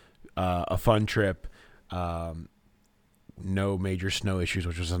there. A fun trip. No major snow issues,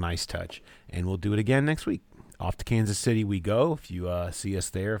 which was a nice touch. And we'll do it again next week. Off to Kansas City we go. If you see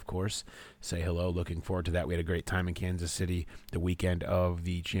us there, of course, say hello. Looking forward to that. We had a great time in Kansas City the weekend of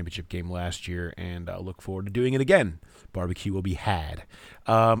the championship game last year, and look forward to doing it again. Barbecue will be had.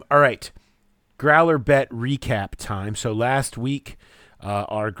 All right. Growler bet recap time. So last week,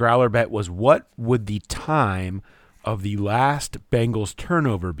 our Growler bet was, what would the time of the last Bengals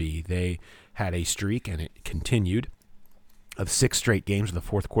turnover be? They had a streak, and it continued, of 6 straight games with the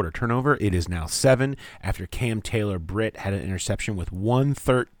fourth quarter turnover. It is now 7 after Cam Taylor-Britt had an interception with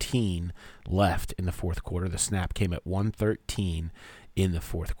 1:13 left in the fourth quarter. The snap came at 1:13 in the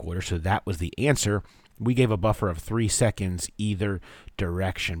fourth quarter, so that was the answer. We gave a buffer of 3 seconds either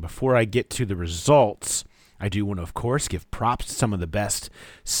direction. Before I get to the results, I do want to, of course, give props to some of the best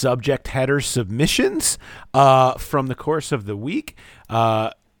subject header submissions from the course of the week.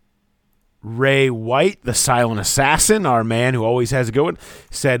 Ray White, the silent assassin, our man who always has a good one,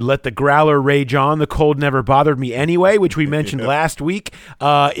 said, "Let the growler rage on. The cold never bothered me anyway," which we mentioned last week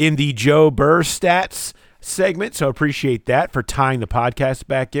in the Joe Burr stats segment. So appreciate that for tying the podcast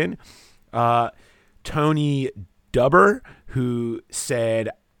back in. Tony Dubber, who said,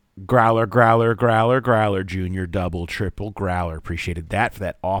 "Growler, growler, growler, growler, junior, double, triple, growler." Appreciated that for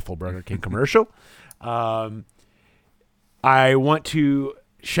that awful Burger King commercial. I want to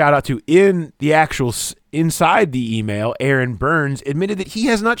shout out to, in the actual inside the email, Aaron Burns admitted that he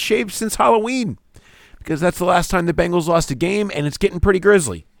has not shaved since Halloween because that's the last time the Bengals lost a game, and it's getting pretty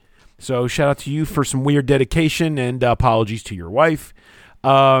grisly. So shout out to you for some weird dedication, and apologies to your wife.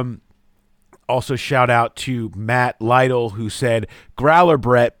 Also, shout out to Matt Lytle, who said, Growler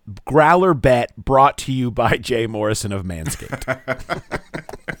Bet brought to you by Jay Morrison of Manscaped.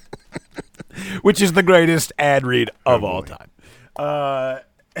 Which is the greatest ad read of all time.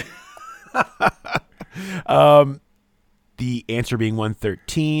 The answer being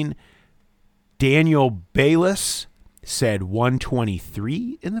 113. Daniel Bayless said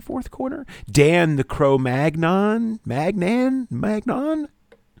 123 in the fourth quarter. Dan the Crow Magnon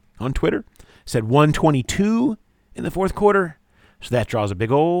on Twitter said 122 in the fourth quarter. So that draws a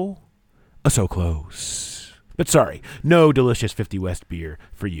big ol' so close. But sorry, no delicious 50 West beer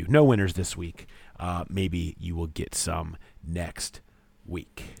for you. No winners this week. Maybe you will get some next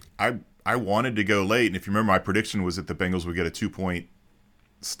week. I wanted to go late, and if you remember, my prediction was that the Bengals would get a 2-point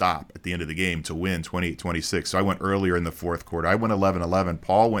stop at the end of the game to win 28-26. So I went earlier in the fourth quarter. I went 11-11.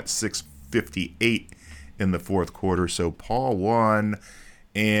 Paul went 6:58 in the fourth quarter. So Paul won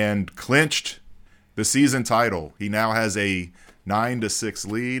and clinched the season title. He now has a 9-6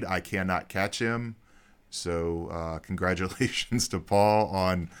 lead. I cannot catch him. So congratulations to Paul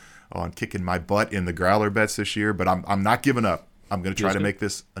on kicking my butt in the Growler bets this year. But I'm not giving up. I'm going to try to make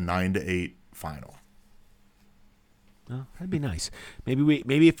this a 9-8 final. Oh, that'd be nice.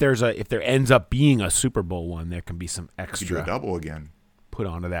 Maybe if there ends up being a Super Bowl one, there can be some extra. You do a double again. Put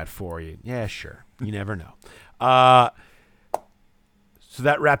onto that for you. Yeah, sure. You never know. So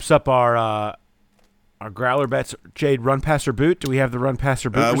that wraps up our Growler bets. Jade, run, pass, or boot? Do we have the run, pass, or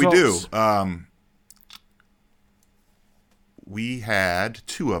boot results? We do. We had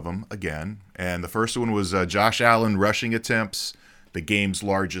two of them again, and the first one was Josh Allen rushing attempts, the game's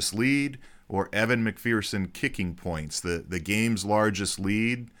largest lead, or Evan McPherson kicking points. The game's largest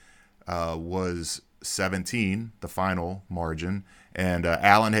lead was 17, the final margin, and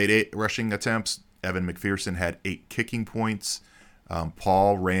Allen had 8 rushing attempts. Evan McPherson had 8 kicking points.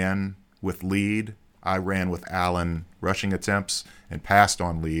 Paul ran with lead. I ran with Allen rushing attempts and passed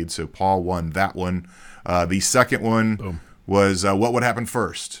on lead, so Paul won that one. The second one was what would happen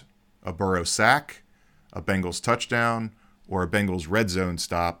first, a Burrow sack, a Bengals touchdown, or a Bengals red zone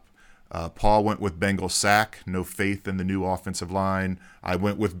stop. Paul went with Bengals sack, no faith in the new offensive line. I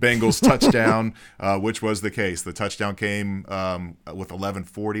went with Bengals touchdown, which was the case. The touchdown came with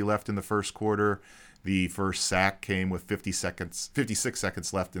 11:40 left in the first quarter. The first sack came with 56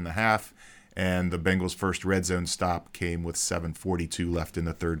 seconds left in the half, and the Bengals' first red zone stop came with 7:42 left in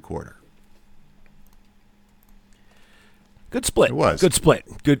the third quarter. Good split. It was. Good split.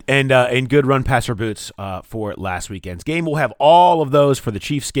 Good and good run passer boots for last weekend's game. We'll have all of those for the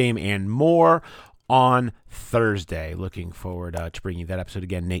Chiefs game and more on Thursday. Looking forward to bringing you that episode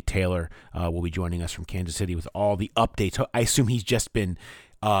again. Nate Taylor will be joining us from Kansas City with all the updates. I assume he's just been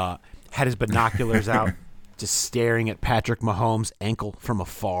had his binoculars out, just staring at Patrick Mahomes' ankle from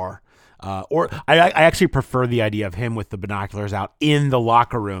afar. Or I actually prefer the idea of him with the binoculars out in the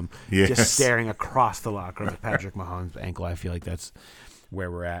locker room, just staring across the locker room at Patrick Mahomes' ankle. I feel like that's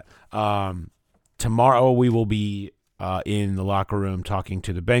where we're at. Tomorrow we will be in the locker room talking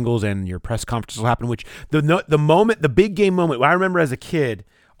to the Bengals, and your press conference will happen. Which the big game moment. I remember as a kid,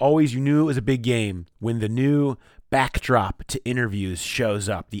 always you knew it was a big game when the new backdrop to interviews shows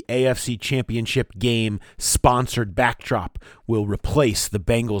up. The AFC Championship game sponsored backdrop will replace the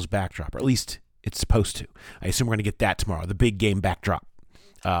Bengals backdrop, or at least it's supposed to. I assume we're going to get that tomorrow. The big game backdrop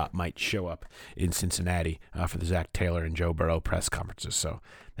might show up in Cincinnati for the Zach Taylor and Joe Burrow press conferences. So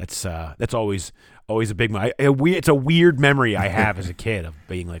that's always a big moment. It's a weird memory I have as a kid of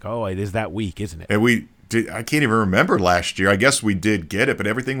being like, oh, it is that week, isn't it? And I can't even remember last year. I guess we did get it, but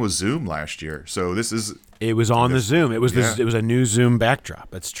everything was Zoom last year. So it was on the Zoom. It was it was a new Zoom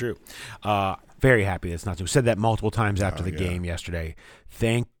backdrop. That's true. Very happy that's not. We said that multiple times after the game yesterday.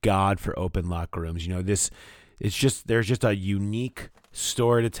 Thank God for open locker rooms. You know, there's just a unique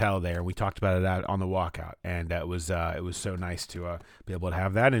story to tell there. We talked about it out on the walkout, and it was so nice to be able to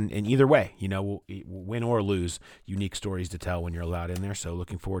have that. And either way, you know, win or lose, unique stories to tell when you're allowed in there. So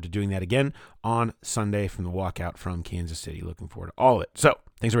looking forward to doing that again on Sunday from the walkout from Kansas City. Looking forward to all of it. So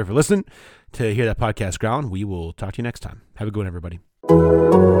thanks everybody for listening to Hear That Podcast Ground. We will talk to you next time. Have a good one, everybody.